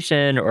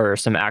motivation or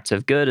some acts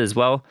of good as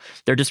well,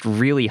 they're just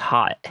really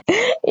hot.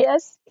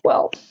 Yes,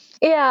 well,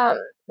 yeah.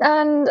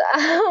 And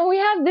we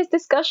had this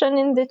discussion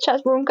in the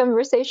chat room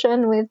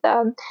conversation with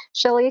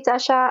Shelly,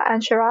 Tasha,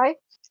 and Shirai.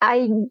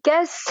 I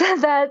guess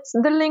that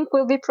the link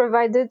will be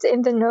provided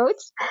in the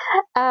notes.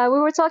 We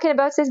were talking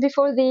about this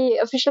before the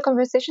official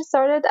conversation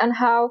started, and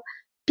how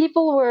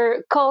people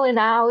were calling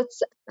out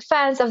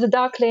fans of the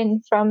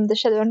Darkling from the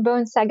Shadow and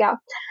Bone saga.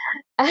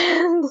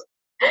 And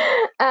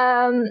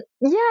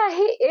yeah,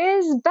 he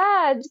is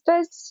bad,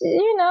 but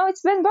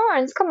it's Ben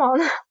Barnes. Come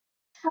on.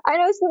 I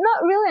know it's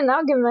not really an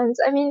argument.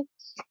 I mean,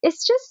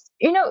 it's just,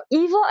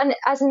 evil and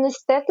as an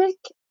aesthetic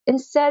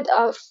instead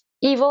of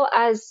evil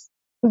as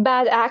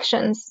bad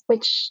actions,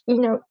 which,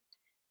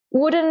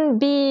 wouldn't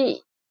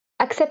be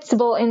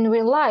acceptable in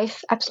real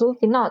life.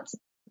 Absolutely not.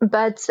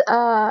 but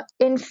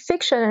in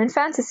fiction and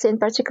fantasy in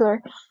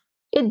particular,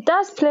 it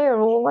does play a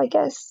role, I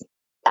guess.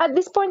 At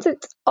this point,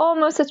 it's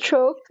almost a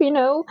trope,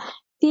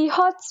 the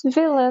hot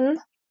villain.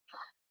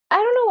 I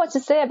don't know what to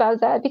say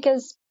about that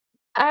because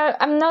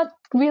I'm not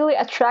really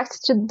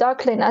attracted to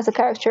Darklin as a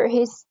character.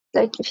 He's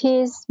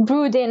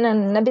brooding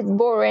and a bit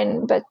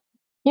boring, but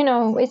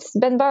it's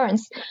Ben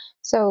Barnes,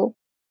 so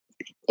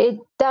it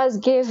does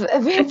give a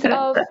bit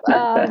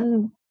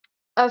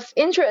of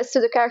interest to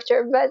the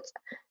character. But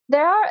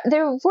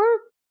there were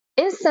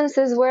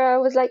instances where I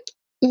was like,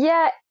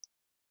 yeah,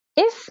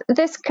 if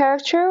this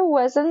character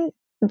wasn't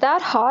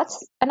that hot,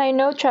 and I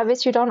know,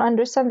 Travis, you don't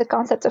understand the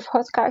concept of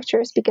hot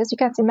characters because you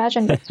can't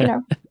imagine, but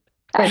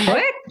Wait,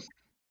 what?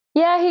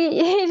 yeah,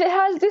 he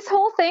has this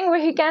whole thing where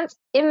he can't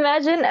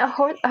imagine a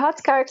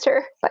hot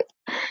character. Like,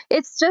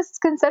 it's just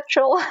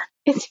conceptual.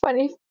 It's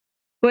funny.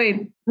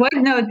 Wait, what?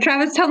 No,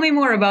 Travis, tell me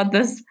more about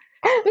this.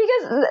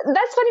 Because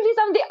that's funny because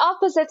I'm the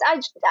opposite.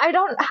 I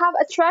don't have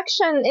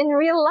attraction in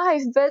real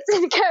life, but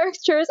in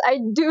characters I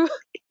do.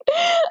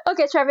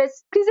 Okay,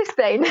 Travis, please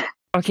explain.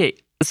 Okay,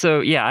 so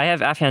yeah, I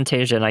have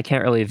aphantasia and I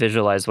can't really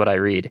visualize what I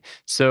read.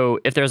 So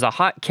if there's a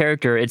hot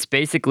character, it's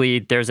basically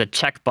there's a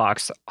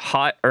checkbox,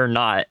 hot or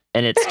not,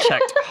 and it's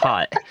checked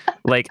hot.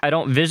 Like, I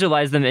don't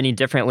visualize them any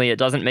differently. It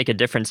doesn't make a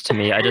difference to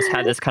me. I just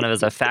have this kind of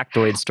as a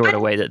factoid stored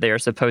away that they are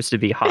supposed to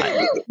be hot.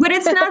 But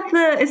it's not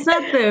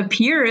the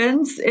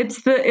appearance.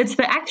 It's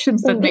the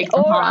actions that make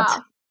them aura.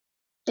 hot.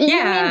 You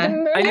Yeah,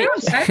 mean the I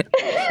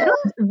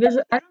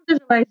don't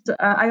visualize.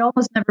 I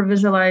almost never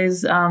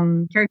visualize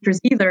characters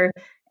either.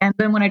 And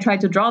then when I try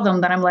to draw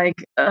them, then I'm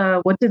like,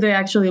 what do they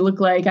actually look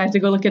like? I have to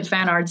go look at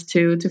fan arts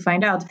to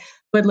find out.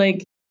 But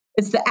like,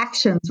 it's the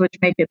actions which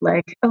make it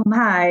like, oh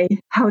my,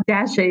 how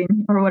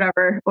dashing, or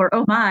whatever, or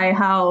oh my,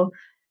 how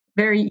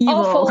very evil.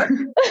 awful.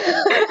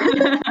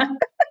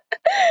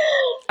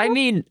 I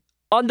mean,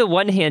 on the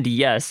one hand,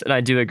 yes, and I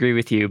do agree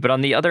with you. But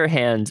on the other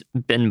hand,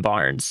 Ben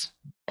Barnes.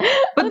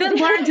 But Ben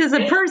Barnes is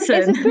a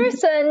person. It's a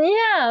person,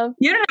 yeah.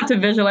 You don't have to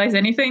visualize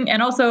anything.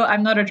 And also,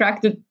 I'm not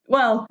attracted.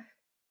 Well,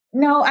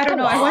 no, I don't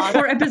know. I watched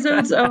 4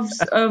 episodes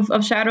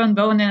of Shadow and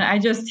Bone,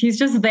 and he's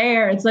just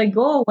there. It's like,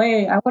 go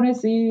away. I want to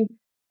see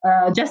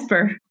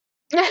Jesper.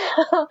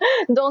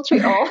 Don't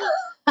we all?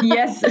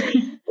 Yes.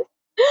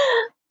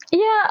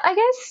 Yeah, I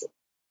guess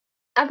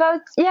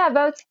about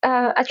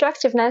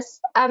attractiveness.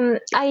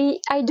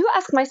 I do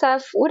ask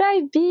myself, would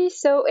I be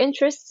so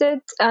interested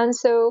and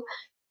so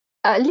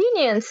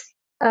lenient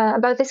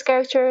about this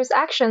character's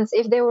actions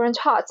if they weren't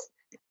hot?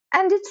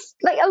 And it's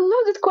like a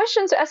loaded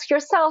question to ask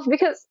yourself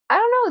because I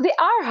don't know, they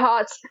are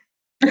hot.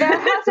 They're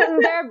hot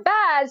and they're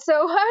bad, so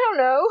I don't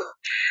know.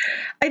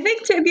 I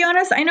think, to be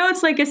honest, I know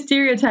it's like a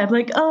stereotype,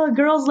 like, oh,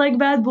 girls like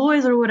bad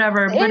boys or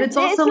whatever, but it's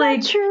also like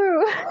not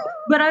true.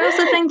 But I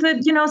also think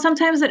that,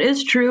 sometimes it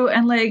is true.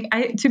 And like,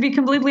 to be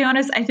completely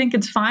honest, I think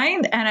it's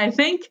fine. And I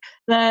think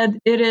that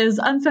it is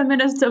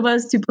unfeminist of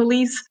us to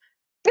police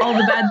all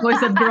the bad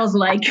boys that girls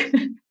like.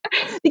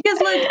 Because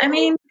like,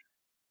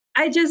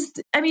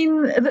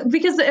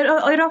 because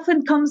it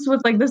often comes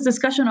with like this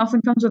discussion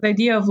often comes with the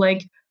idea of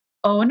like,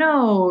 oh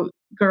no,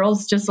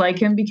 girls just like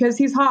him because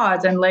he's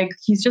hot, and like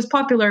he's just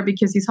popular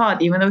because he's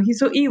hot, even though he's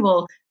so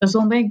evil. This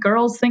will make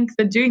girls think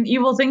that doing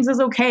evil things is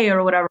okay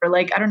or whatever.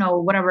 Like, I don't know,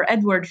 whatever,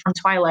 Edward from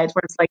Twilight,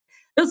 where it's like,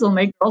 this will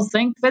make girls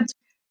think that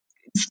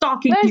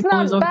stalking But it's people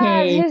not is bad.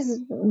 okay. He's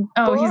He's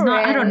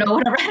not. I don't know.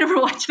 Whatever. I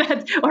never watched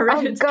that or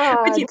read it. God.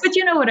 But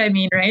you know what I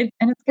mean, right?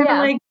 And it's kind of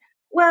like,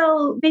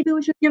 well, maybe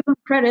we should give them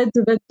credit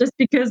that just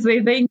because they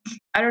think,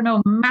 I don't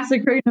know,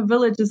 massacring a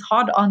village is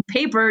hot on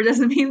paper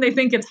doesn't mean they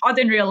think it's hot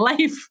in real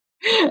life.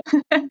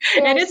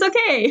 And it's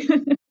okay.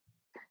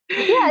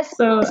 Yes.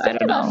 So Speaking I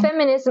don't know. about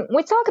feminism,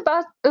 we talk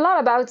a lot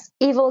about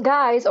evil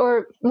guys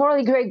or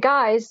morally gray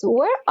guys.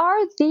 Where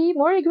are the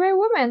morally gray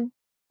women?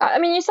 I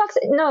mean, you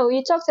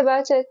talked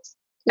about it.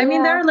 I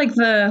mean, they're like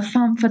the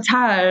femme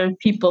fatale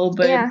people,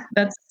 but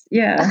that's,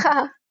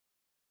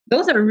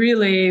 those are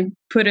really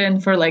put in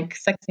for like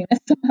sexiness.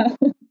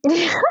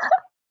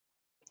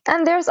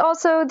 And there's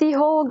also the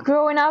whole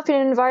growing up in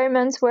an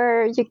environment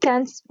where you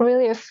can't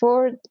really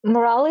afford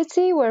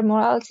morality, where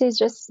morality is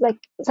just like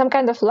some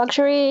kind of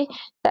luxury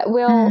that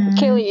will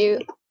kill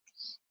you.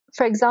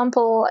 For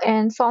example,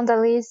 in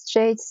Fondalie's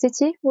Jade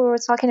City, we were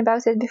talking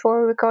about it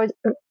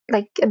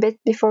a bit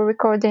before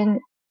recording.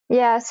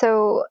 Yeah,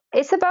 so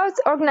it's about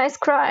organized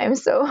crime.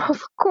 So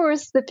of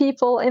course the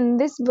people in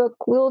this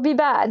book will be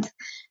bad.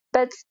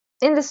 But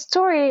in the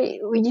story,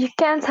 you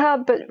can't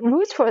help but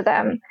root for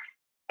them.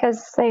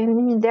 Because they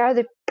are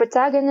the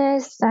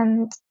protagonists,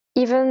 and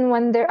even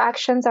when their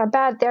actions are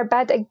bad, they're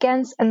bad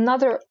against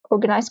another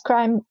organized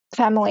crime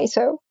family.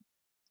 So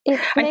it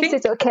makes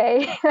it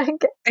okay.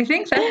 I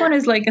think that one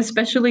is like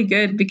especially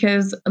good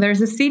because there's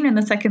a scene in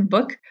the second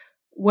book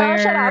where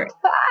shut up.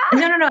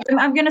 No,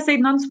 I'm gonna say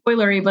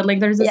non-spoilery, but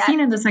like there's a scene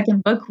in the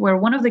second book where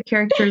one of the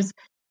characters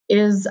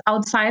is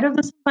outside of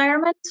this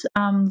environment.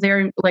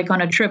 They're like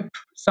on a trip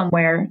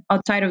somewhere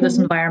outside of this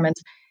environment,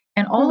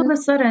 and all of a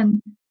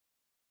sudden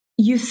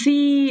you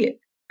see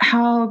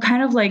how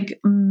kind of like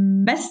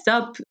messed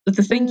up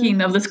the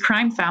thinking of this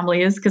crime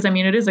family is, because I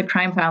mean, it is a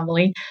crime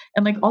family.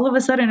 And like all of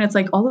a sudden, it's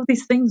like all of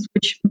these things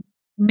which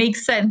make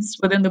sense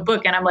within the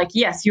book. And I'm like,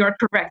 yes, you are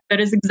correct. That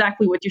is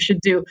exactly what you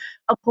should do.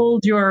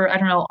 Uphold your, I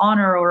don't know,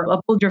 honor, or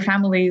uphold your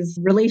family's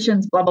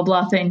relations, blah, blah,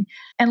 blah thing.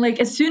 And like,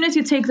 as soon as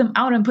you take them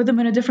out and put them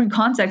in a different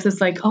context,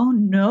 it's like, oh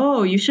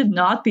no, you should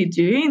not be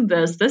doing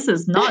this. This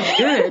is not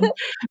good.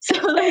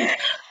 So like,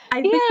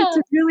 I think it's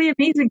really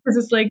amazing,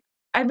 because it's like,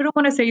 I don't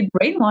want to say it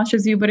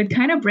brainwashes you, but it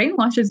kind of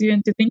brainwashes you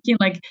into thinking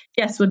like,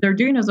 yes, what they're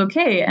doing is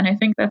okay. And I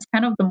think that's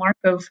kind of the mark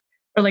of,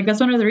 or like, that's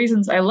one of the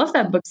reasons I love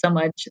that book so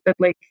much, that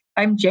like,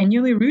 I'm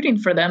genuinely rooting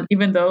for them,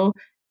 even though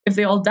if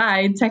they all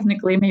died,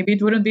 technically, maybe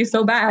it wouldn't be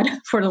so bad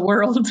for the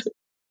world.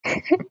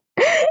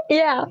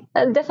 Yeah,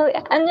 definitely.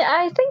 And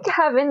I think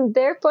having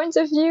their point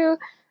of view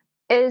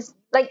is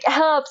like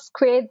helps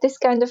create this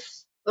kind of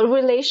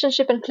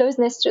relationship and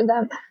closeness to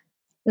them.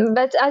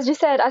 But as you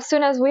said, as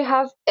soon as we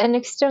have an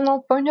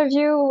external point of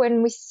view,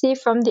 when we see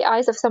from the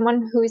eyes of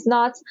someone who is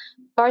not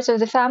part of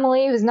the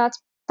family, who's not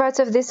part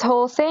of this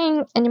whole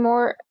thing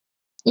anymore,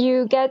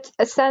 you get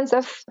a sense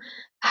of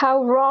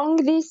how wrong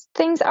these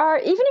things are,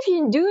 even if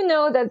you do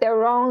know that they're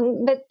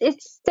wrong, but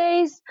it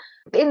stays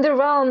in the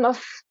realm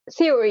of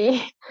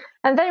theory.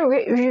 And then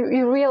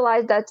you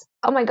realize that,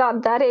 oh my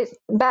God, that is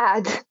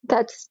bad.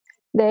 That's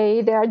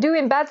they are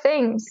doing bad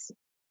things.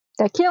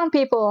 They're killing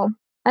people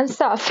and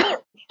stuff.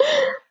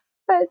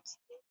 But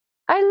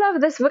I love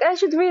this book. I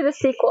should read the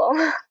sequel.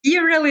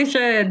 You really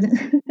should.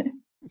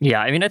 Yeah,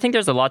 I mean, I think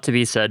there's a lot to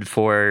be said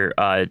for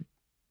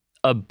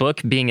a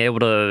book being able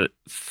to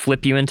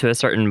flip you into a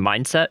certain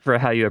mindset for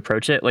how you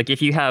approach it. Like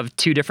if you have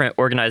two different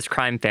organized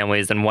crime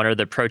families and one are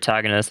the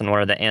protagonists and one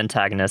are the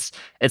antagonists,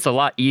 it's a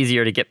lot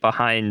easier to get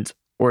behind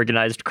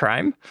organized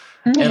crime.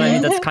 And I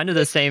mean, that's kind of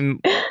the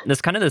same.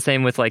 That's kind of the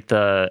same with like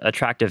the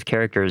attractive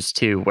characters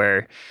too,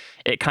 where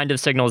it kind of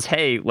signals,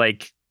 hey,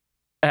 like,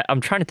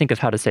 I'm trying to think of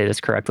how to say this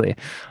correctly.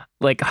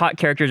 Like hot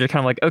characters are kind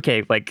of like,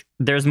 okay, like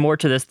there's more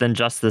to this than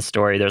just this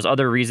story. There's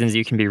other reasons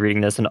you can be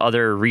reading this and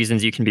other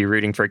reasons you can be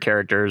rooting for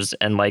characters,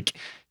 and like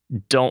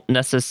don't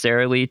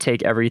necessarily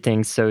take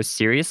everything so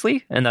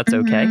seriously, and that's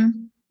okay.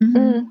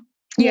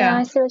 Yeah,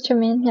 I see what you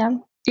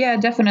mean. Yeah,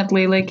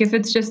 definitely. Like if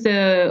it's just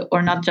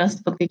or not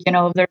just, but like, you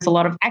know, if there's a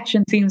lot of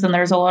action scenes and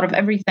there's a lot of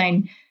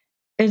everything,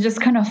 it's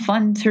just kind of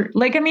fun to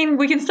like, I mean,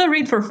 we can still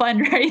read for fun,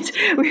 right?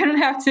 We don't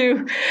have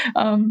to,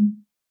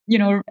 you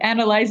know,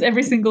 analyze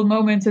every single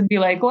moment and be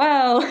like,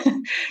 well,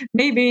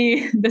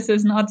 maybe this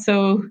is not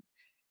so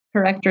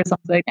correct or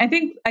something. I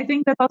think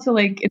that's also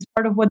like, it's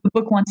part of what the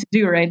book wants to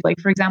do, right? Like,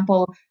 for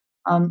example,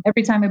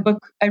 every time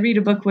I read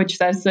a book which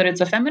says that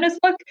it's a feminist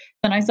book,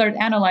 then I start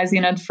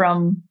analyzing it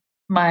from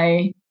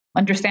my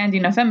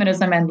understanding of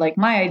feminism and like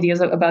my ideas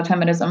about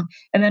feminism.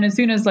 And then as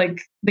soon as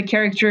like the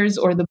characters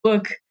or the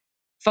book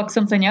fuck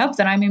something up,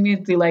 then I'm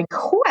immediately like,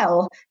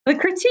 well, the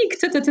critique,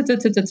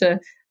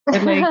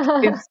 but like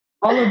if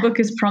all a book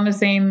is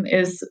promising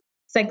is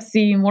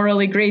sexy,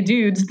 morally gray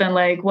dudes, then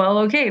like, well,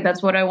 okay,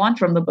 that's what I want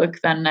from the book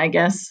then, I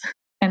guess.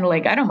 And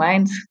like, I don't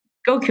mind.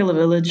 Go kill a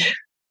village.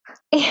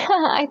 Yeah,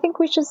 I think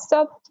we should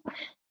stop.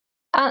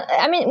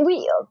 I mean,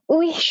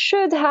 we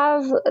should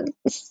have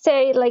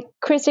stay like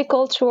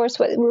critical towards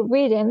what we're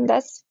reading.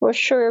 That's for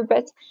sure.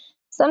 But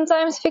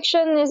sometimes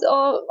fiction is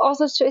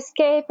also to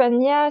escape,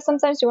 and yeah,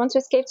 sometimes you want to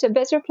escape to a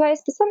better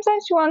place, but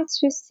sometimes you want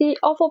to see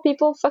awful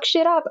people fuck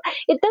shit up.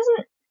 It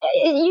doesn't.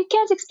 You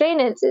can't explain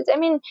it. I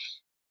mean,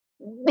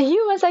 the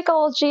human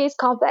psychology is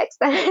complex,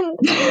 and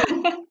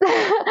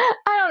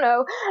I don't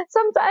know.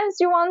 Sometimes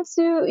you want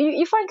to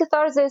you find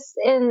catharsis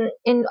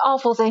in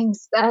awful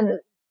things, and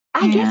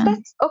I guess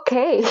that's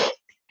okay.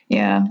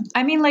 Yeah.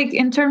 I mean, like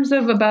in terms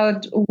of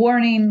about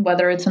warning,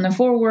 whether it's in the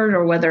foreword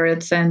or whether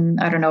it's in,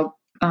 I don't know,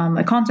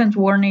 a content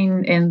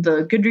warning in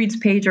the Goodreads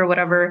page or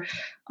whatever,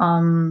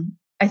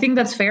 I think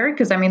that's fair,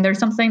 because I mean, there's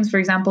some things, for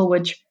example,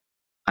 which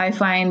I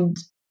find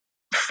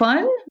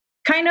fun,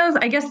 kind of,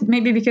 I guess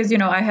maybe because, you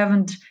know, I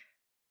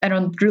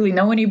don't really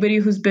know anybody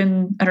who's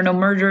been, I don't know,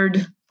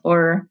 murdered,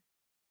 or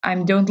I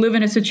don't live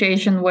in a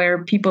situation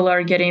where people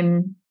are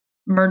getting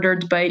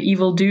murdered by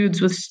evil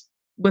dudes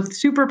with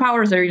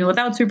superpowers, or, you know,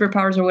 without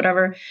superpowers or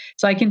whatever.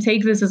 So I can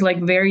take this as like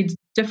very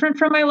different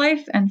from my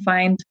life and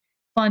find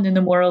fun in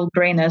the moral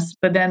grayness.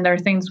 But then there are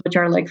things which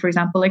are like, for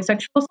example, like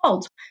sexual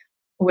assault,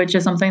 which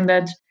is something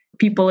that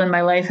people in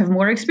my life have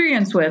more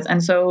experience with.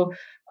 And so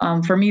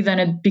for me, then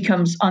it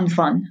becomes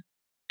unfun.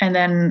 And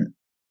then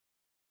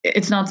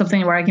it's not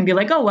something where I can be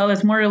like, oh, well,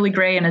 it's morally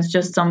gray and it's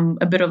just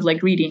a bit of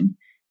like reading.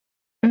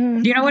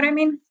 Do you know what I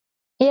mean?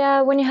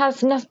 Yeah, when you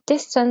have enough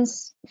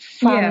distance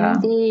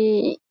from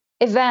the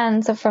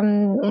events or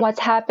from what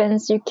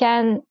happens, you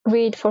can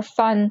read for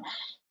fun.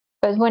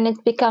 But when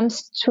it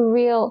becomes too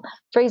real,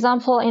 for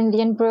example, in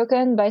The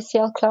Unbroken by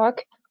C.L.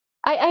 Clarke,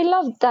 I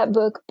loved that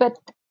book, but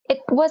it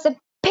was a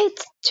bit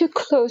too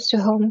close to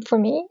home for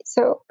me.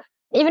 So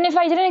even if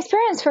I didn't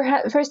experience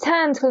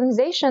firsthand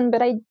colonization,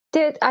 but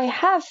I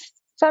have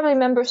family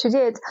members who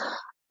did.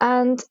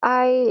 And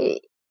I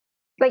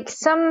like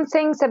some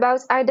things about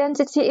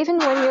identity, even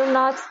when you're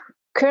not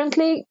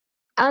currently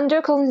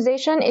under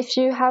colonization, if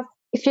you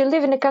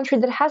live in a country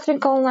that has been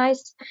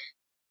colonized,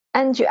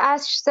 and you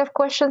ask yourself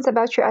questions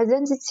about your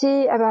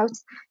identity, about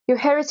your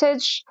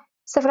heritage,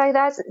 stuff like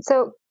that.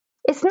 So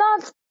it's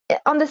not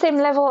on the same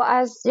level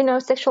as,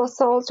 sexual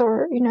assault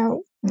or, I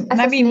mean,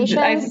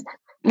 assassinations.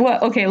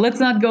 well, okay, let's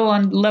not go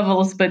on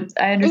levels, but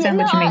I understand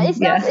what you mean. It's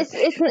not.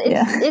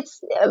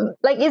 It's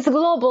like it's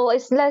global.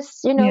 It's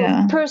less,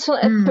 personal.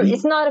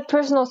 It's not a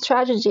personal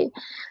tragedy.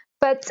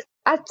 But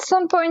at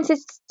some point, it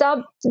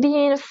stopped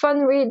being a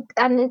fun read,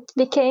 and it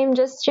became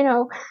just,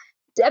 a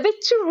bit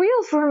too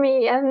real for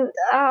me. And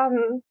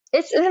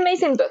it's an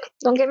amazing book.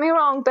 Don't get me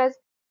wrong, but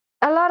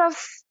a lot of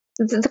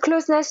the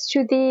closeness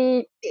to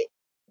the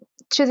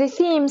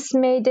themes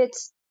made it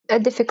a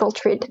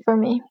difficult read for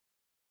me.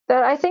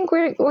 But I think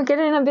we're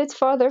getting a bit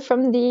farther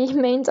from the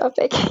main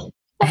topic.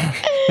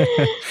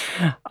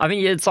 I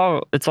mean, it's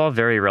all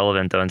very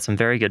relevant though, and some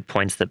very good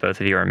points that both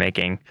of you are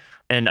making.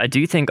 And I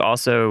do think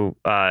also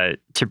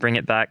to bring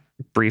it back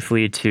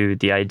briefly to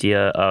the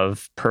idea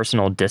of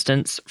personal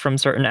distance from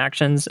certain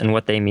actions and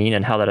what they mean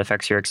and how that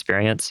affects your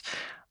experience.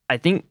 I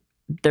think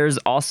there's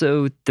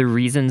also the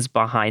reasons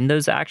behind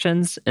those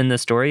actions in the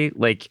story.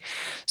 Like,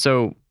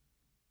 so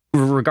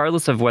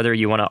regardless of whether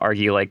you want to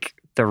argue like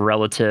the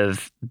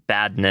relative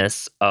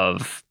badness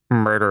of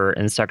murder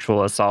and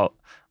sexual assault,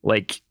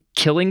 like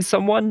killing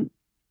someone,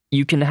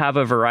 you can have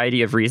a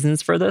variety of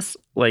reasons for this.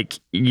 Like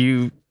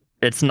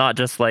it's not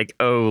just like,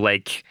 oh,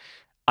 like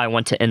I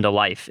want to end a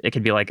life. It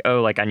could be like,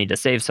 oh, like I need to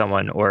save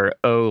someone, or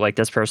oh, like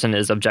this person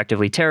is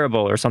objectively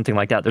terrible, or something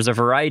like that. There's a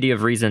variety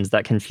of reasons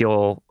that can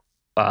fuel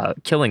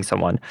killing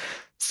someone.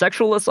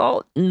 Sexual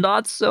assault,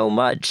 not so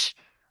much,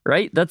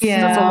 right? That's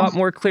a lot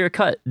more clear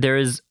cut. There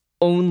is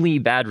only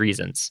bad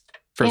reasons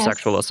for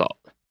sexual assault.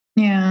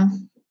 Yeah.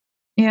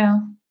 And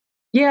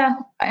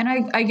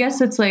I guess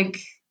it's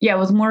like,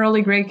 with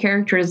morally gray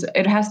characters,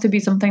 it has to be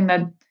something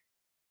that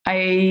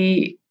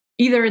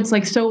either it's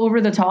like so over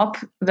the top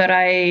that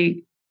I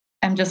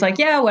am just like,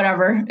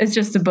 whatever, it's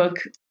just a book,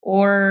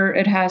 or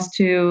I have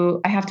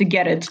to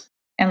get it.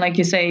 And like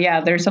you say,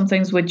 there's some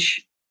things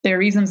which there are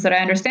reasons that I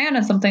understand,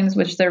 and some things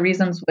which there are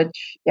reasons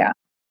which,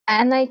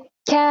 And I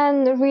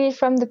can read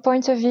from the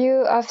point of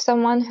view of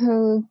someone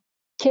who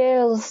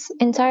kills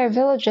entire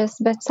villages,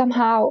 but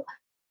somehow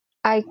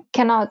I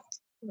cannot,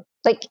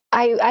 like,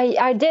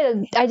 I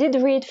did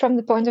read from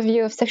the point of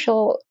view of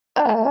sexual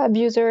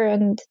abuser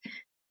and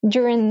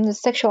during the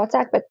sexual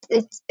attack, but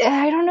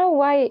I don't know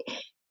why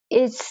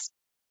it's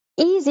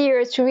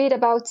easier to read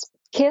about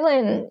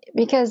killing,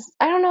 because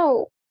I don't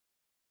know.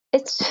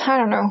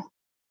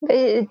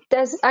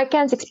 I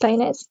can't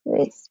explain it.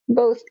 It's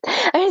both.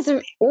 I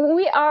mean,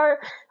 we are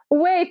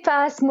way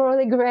past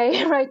morally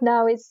gray right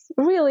now. It's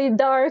really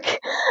dark.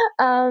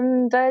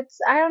 But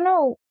I don't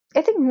know.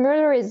 I think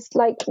murder is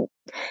like,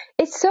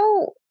 it's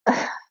so,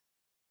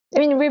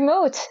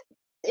 remote.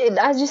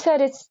 As you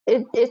said,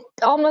 it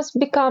almost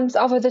becomes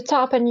over the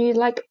top, and you're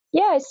like,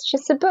 it's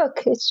just a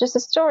book. It's just a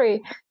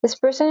story. This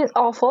person is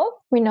awful.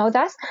 We know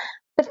that.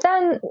 But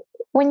then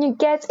when you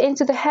get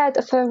into the head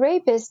of a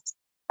rapist,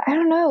 I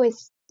don't know.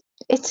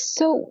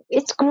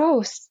 It's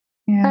gross.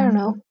 Yeah. I don't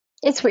know.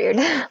 It's weird.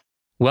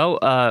 Well,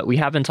 we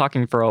have been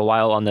talking for a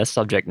while on this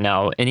subject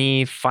now.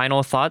 Any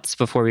final thoughts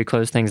before we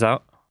close things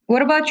out?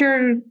 What about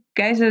your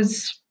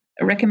guys'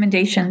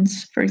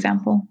 recommendations, for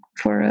example,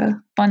 for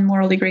a fun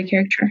morally gray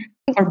character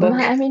or book?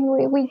 I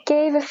mean, we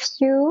gave a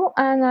few,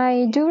 and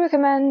I do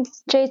recommend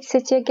Jade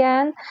City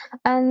again,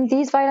 and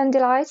These Violent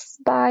Delights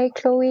by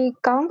Chloe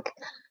Gunk,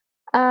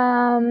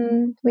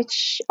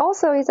 which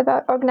also is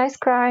about organized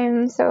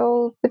crime.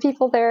 So the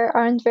people there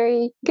aren't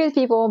very good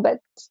people, but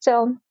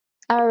still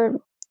are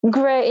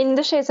gray, in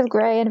the shades of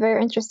gray, and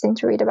very interesting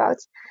to read about.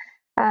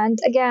 And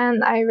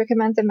again, I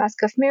recommend The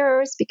Mask of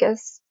Mirrors,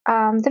 because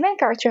the main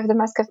character of The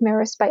Mask of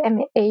Mirrors by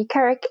M.A.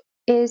 Carrick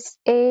is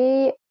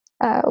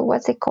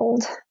what's it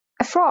called?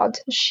 A fraud.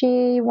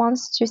 She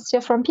wants to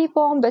steal from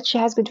people, but she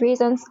has good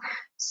reasons.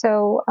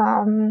 So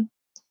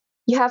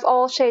you have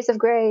all shades of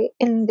gray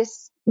in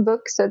this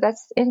book, so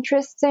that's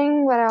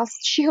interesting. What else?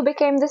 She Who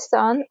Became the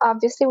Sun.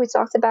 Obviously, we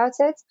talked about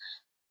it.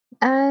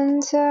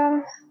 And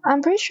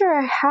I'm pretty sure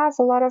I have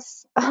a lot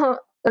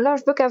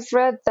of books I've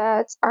read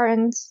that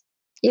aren't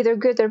either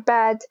good or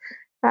bad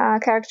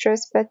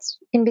characters, but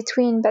in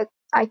between. But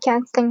I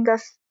can't think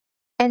of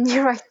any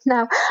right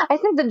now. I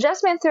think The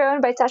Jasmine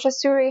Throne by Tasha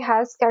Suri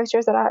has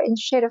characters that are in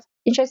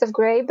shades of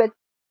gray, but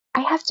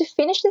I have to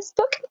finish this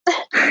book.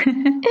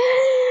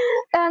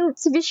 And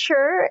to be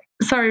sure,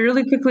 sorry,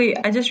 really quickly,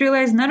 I just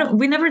realized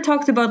we never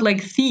talked about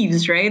like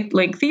thieves, right?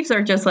 Like thieves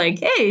are just like,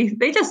 hey,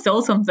 they just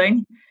stole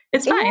something.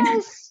 It's fine.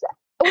 Yes,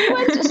 we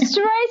went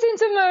straight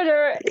into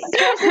murder,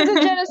 straight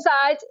into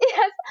genocide.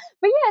 Yes,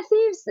 but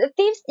thieves.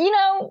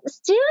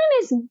 Stealing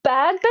is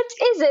bad, but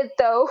is it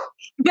though?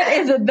 But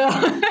is it though?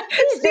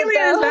 Stealing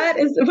is bad.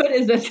 What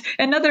is it?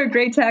 Another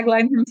great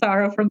tagline from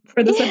Sarah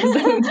for this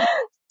episode.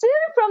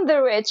 Stealing from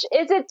the rich,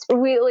 is it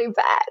really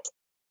bad?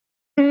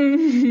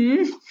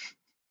 Mm-hmm.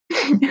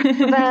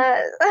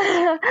 But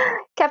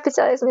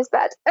capitalism is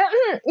bad.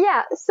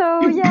 Yeah,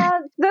 so yeah,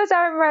 those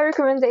are my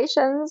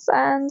recommendations.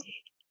 And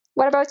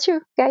what about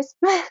you guys?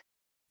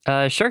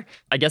 Sure.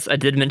 I guess I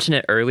did mention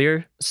it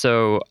earlier.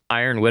 So,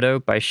 Iron Widow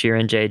by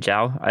Shirin J.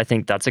 Zhao. I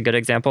think that's a good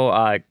example.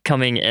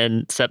 Coming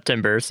in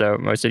September, so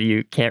most of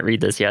you can't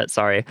read this yet.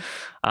 Sorry,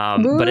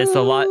 but it's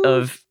a lot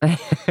of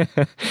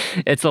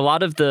it's a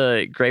lot of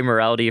the gray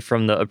morality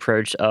from the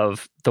approach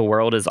of the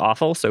world is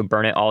awful, so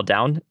burn it all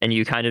down, and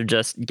you kind of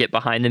just get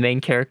behind the main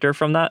character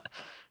from that.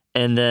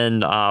 And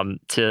then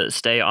to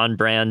stay on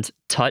brand,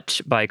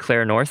 Touch by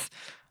Claire North,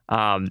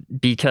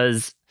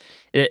 because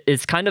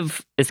it's kind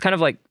of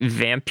like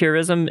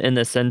vampirism in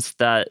the sense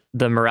that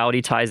the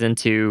morality ties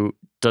into,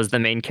 does the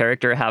main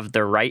character have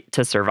the right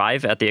to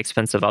survive at the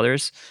expense of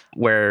others,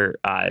 where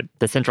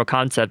the central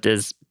concept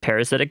is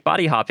parasitic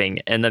body hopping,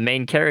 and the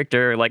main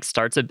character like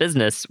starts a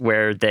business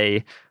where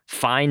they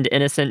find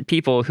innocent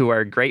people who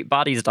are great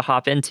bodies to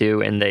hop into,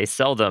 and they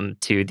sell them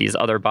to these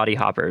other body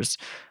hoppers.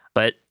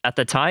 But at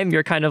the time,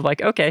 you're kind of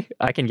like, okay,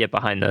 I can get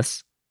behind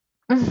this.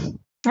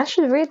 I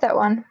should read that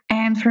one.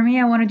 And for me,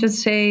 I want to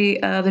just say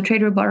The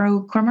Trade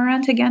Rebaro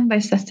Cormorant again by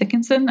Seth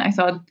Dickinson. I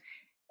thought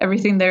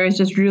everything there is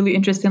just really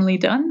interestingly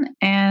done.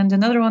 And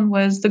another one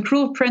was The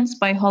Cruel Prince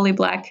by Holly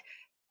Black.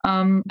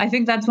 I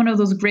think that's one of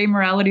those gray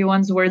morality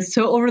ones where it's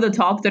so over the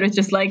top that it's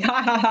just like,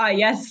 ha ha ha,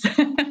 yes,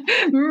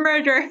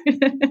 murder.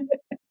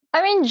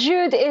 I mean,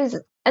 Jude is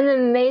an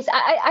amazing.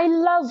 I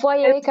love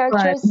YA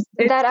characters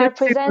that are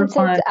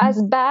presented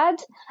as bad,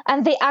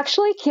 and they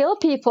actually kill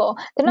people.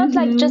 They're not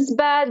like just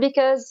bad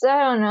because, I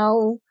don't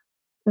know,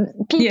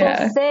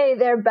 people say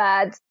they're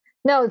bad.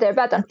 No, they're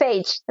bad on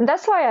page, and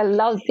that's why I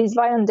love these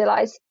violent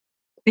delights.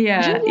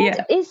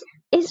 Juliet is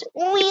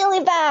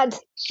really bad.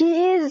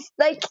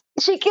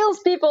 She kills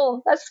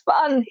people. That's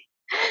fun.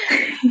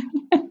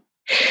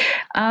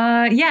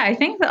 I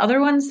think the other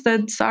ones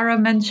that Sarah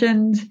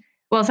mentioned.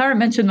 Well, Sarah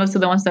mentioned most of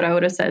the ones that I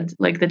would have said,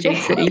 like the Jade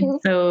City.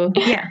 So,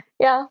 yeah.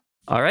 Yeah.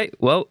 All right.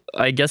 Well,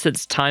 I guess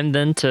it's time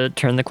then to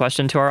turn the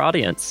question to our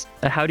audience.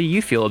 How do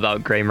you feel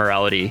about gray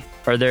morality?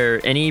 Are there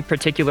any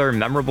particular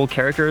memorable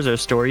characters or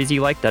stories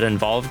you like that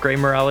involve gray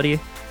morality?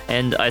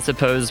 And I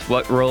suppose,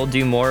 what role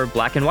do more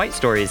black and white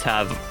stories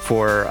have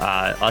for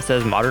us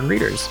as modern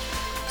readers?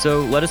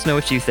 So let us know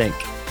what you think.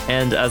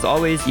 And as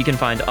always, you can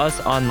find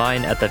us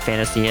online at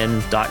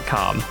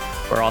thefantasyinn.com.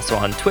 We're also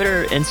on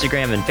Twitter,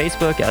 Instagram, and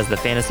Facebook as The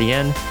Fantasy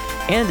Inn.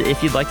 And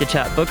if you'd like to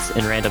chat books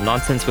and random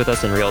nonsense with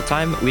us in real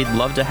time, we'd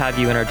love to have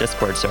you in our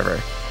Discord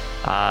server.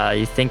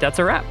 I think that's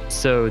a wrap.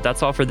 So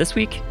that's all for this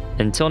week.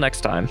 Until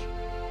next time.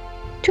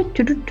 End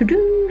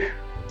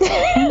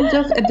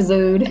of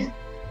episode.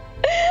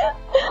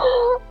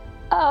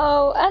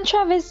 Oh, and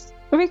Travis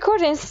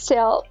recording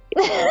still.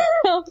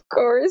 Of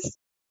course.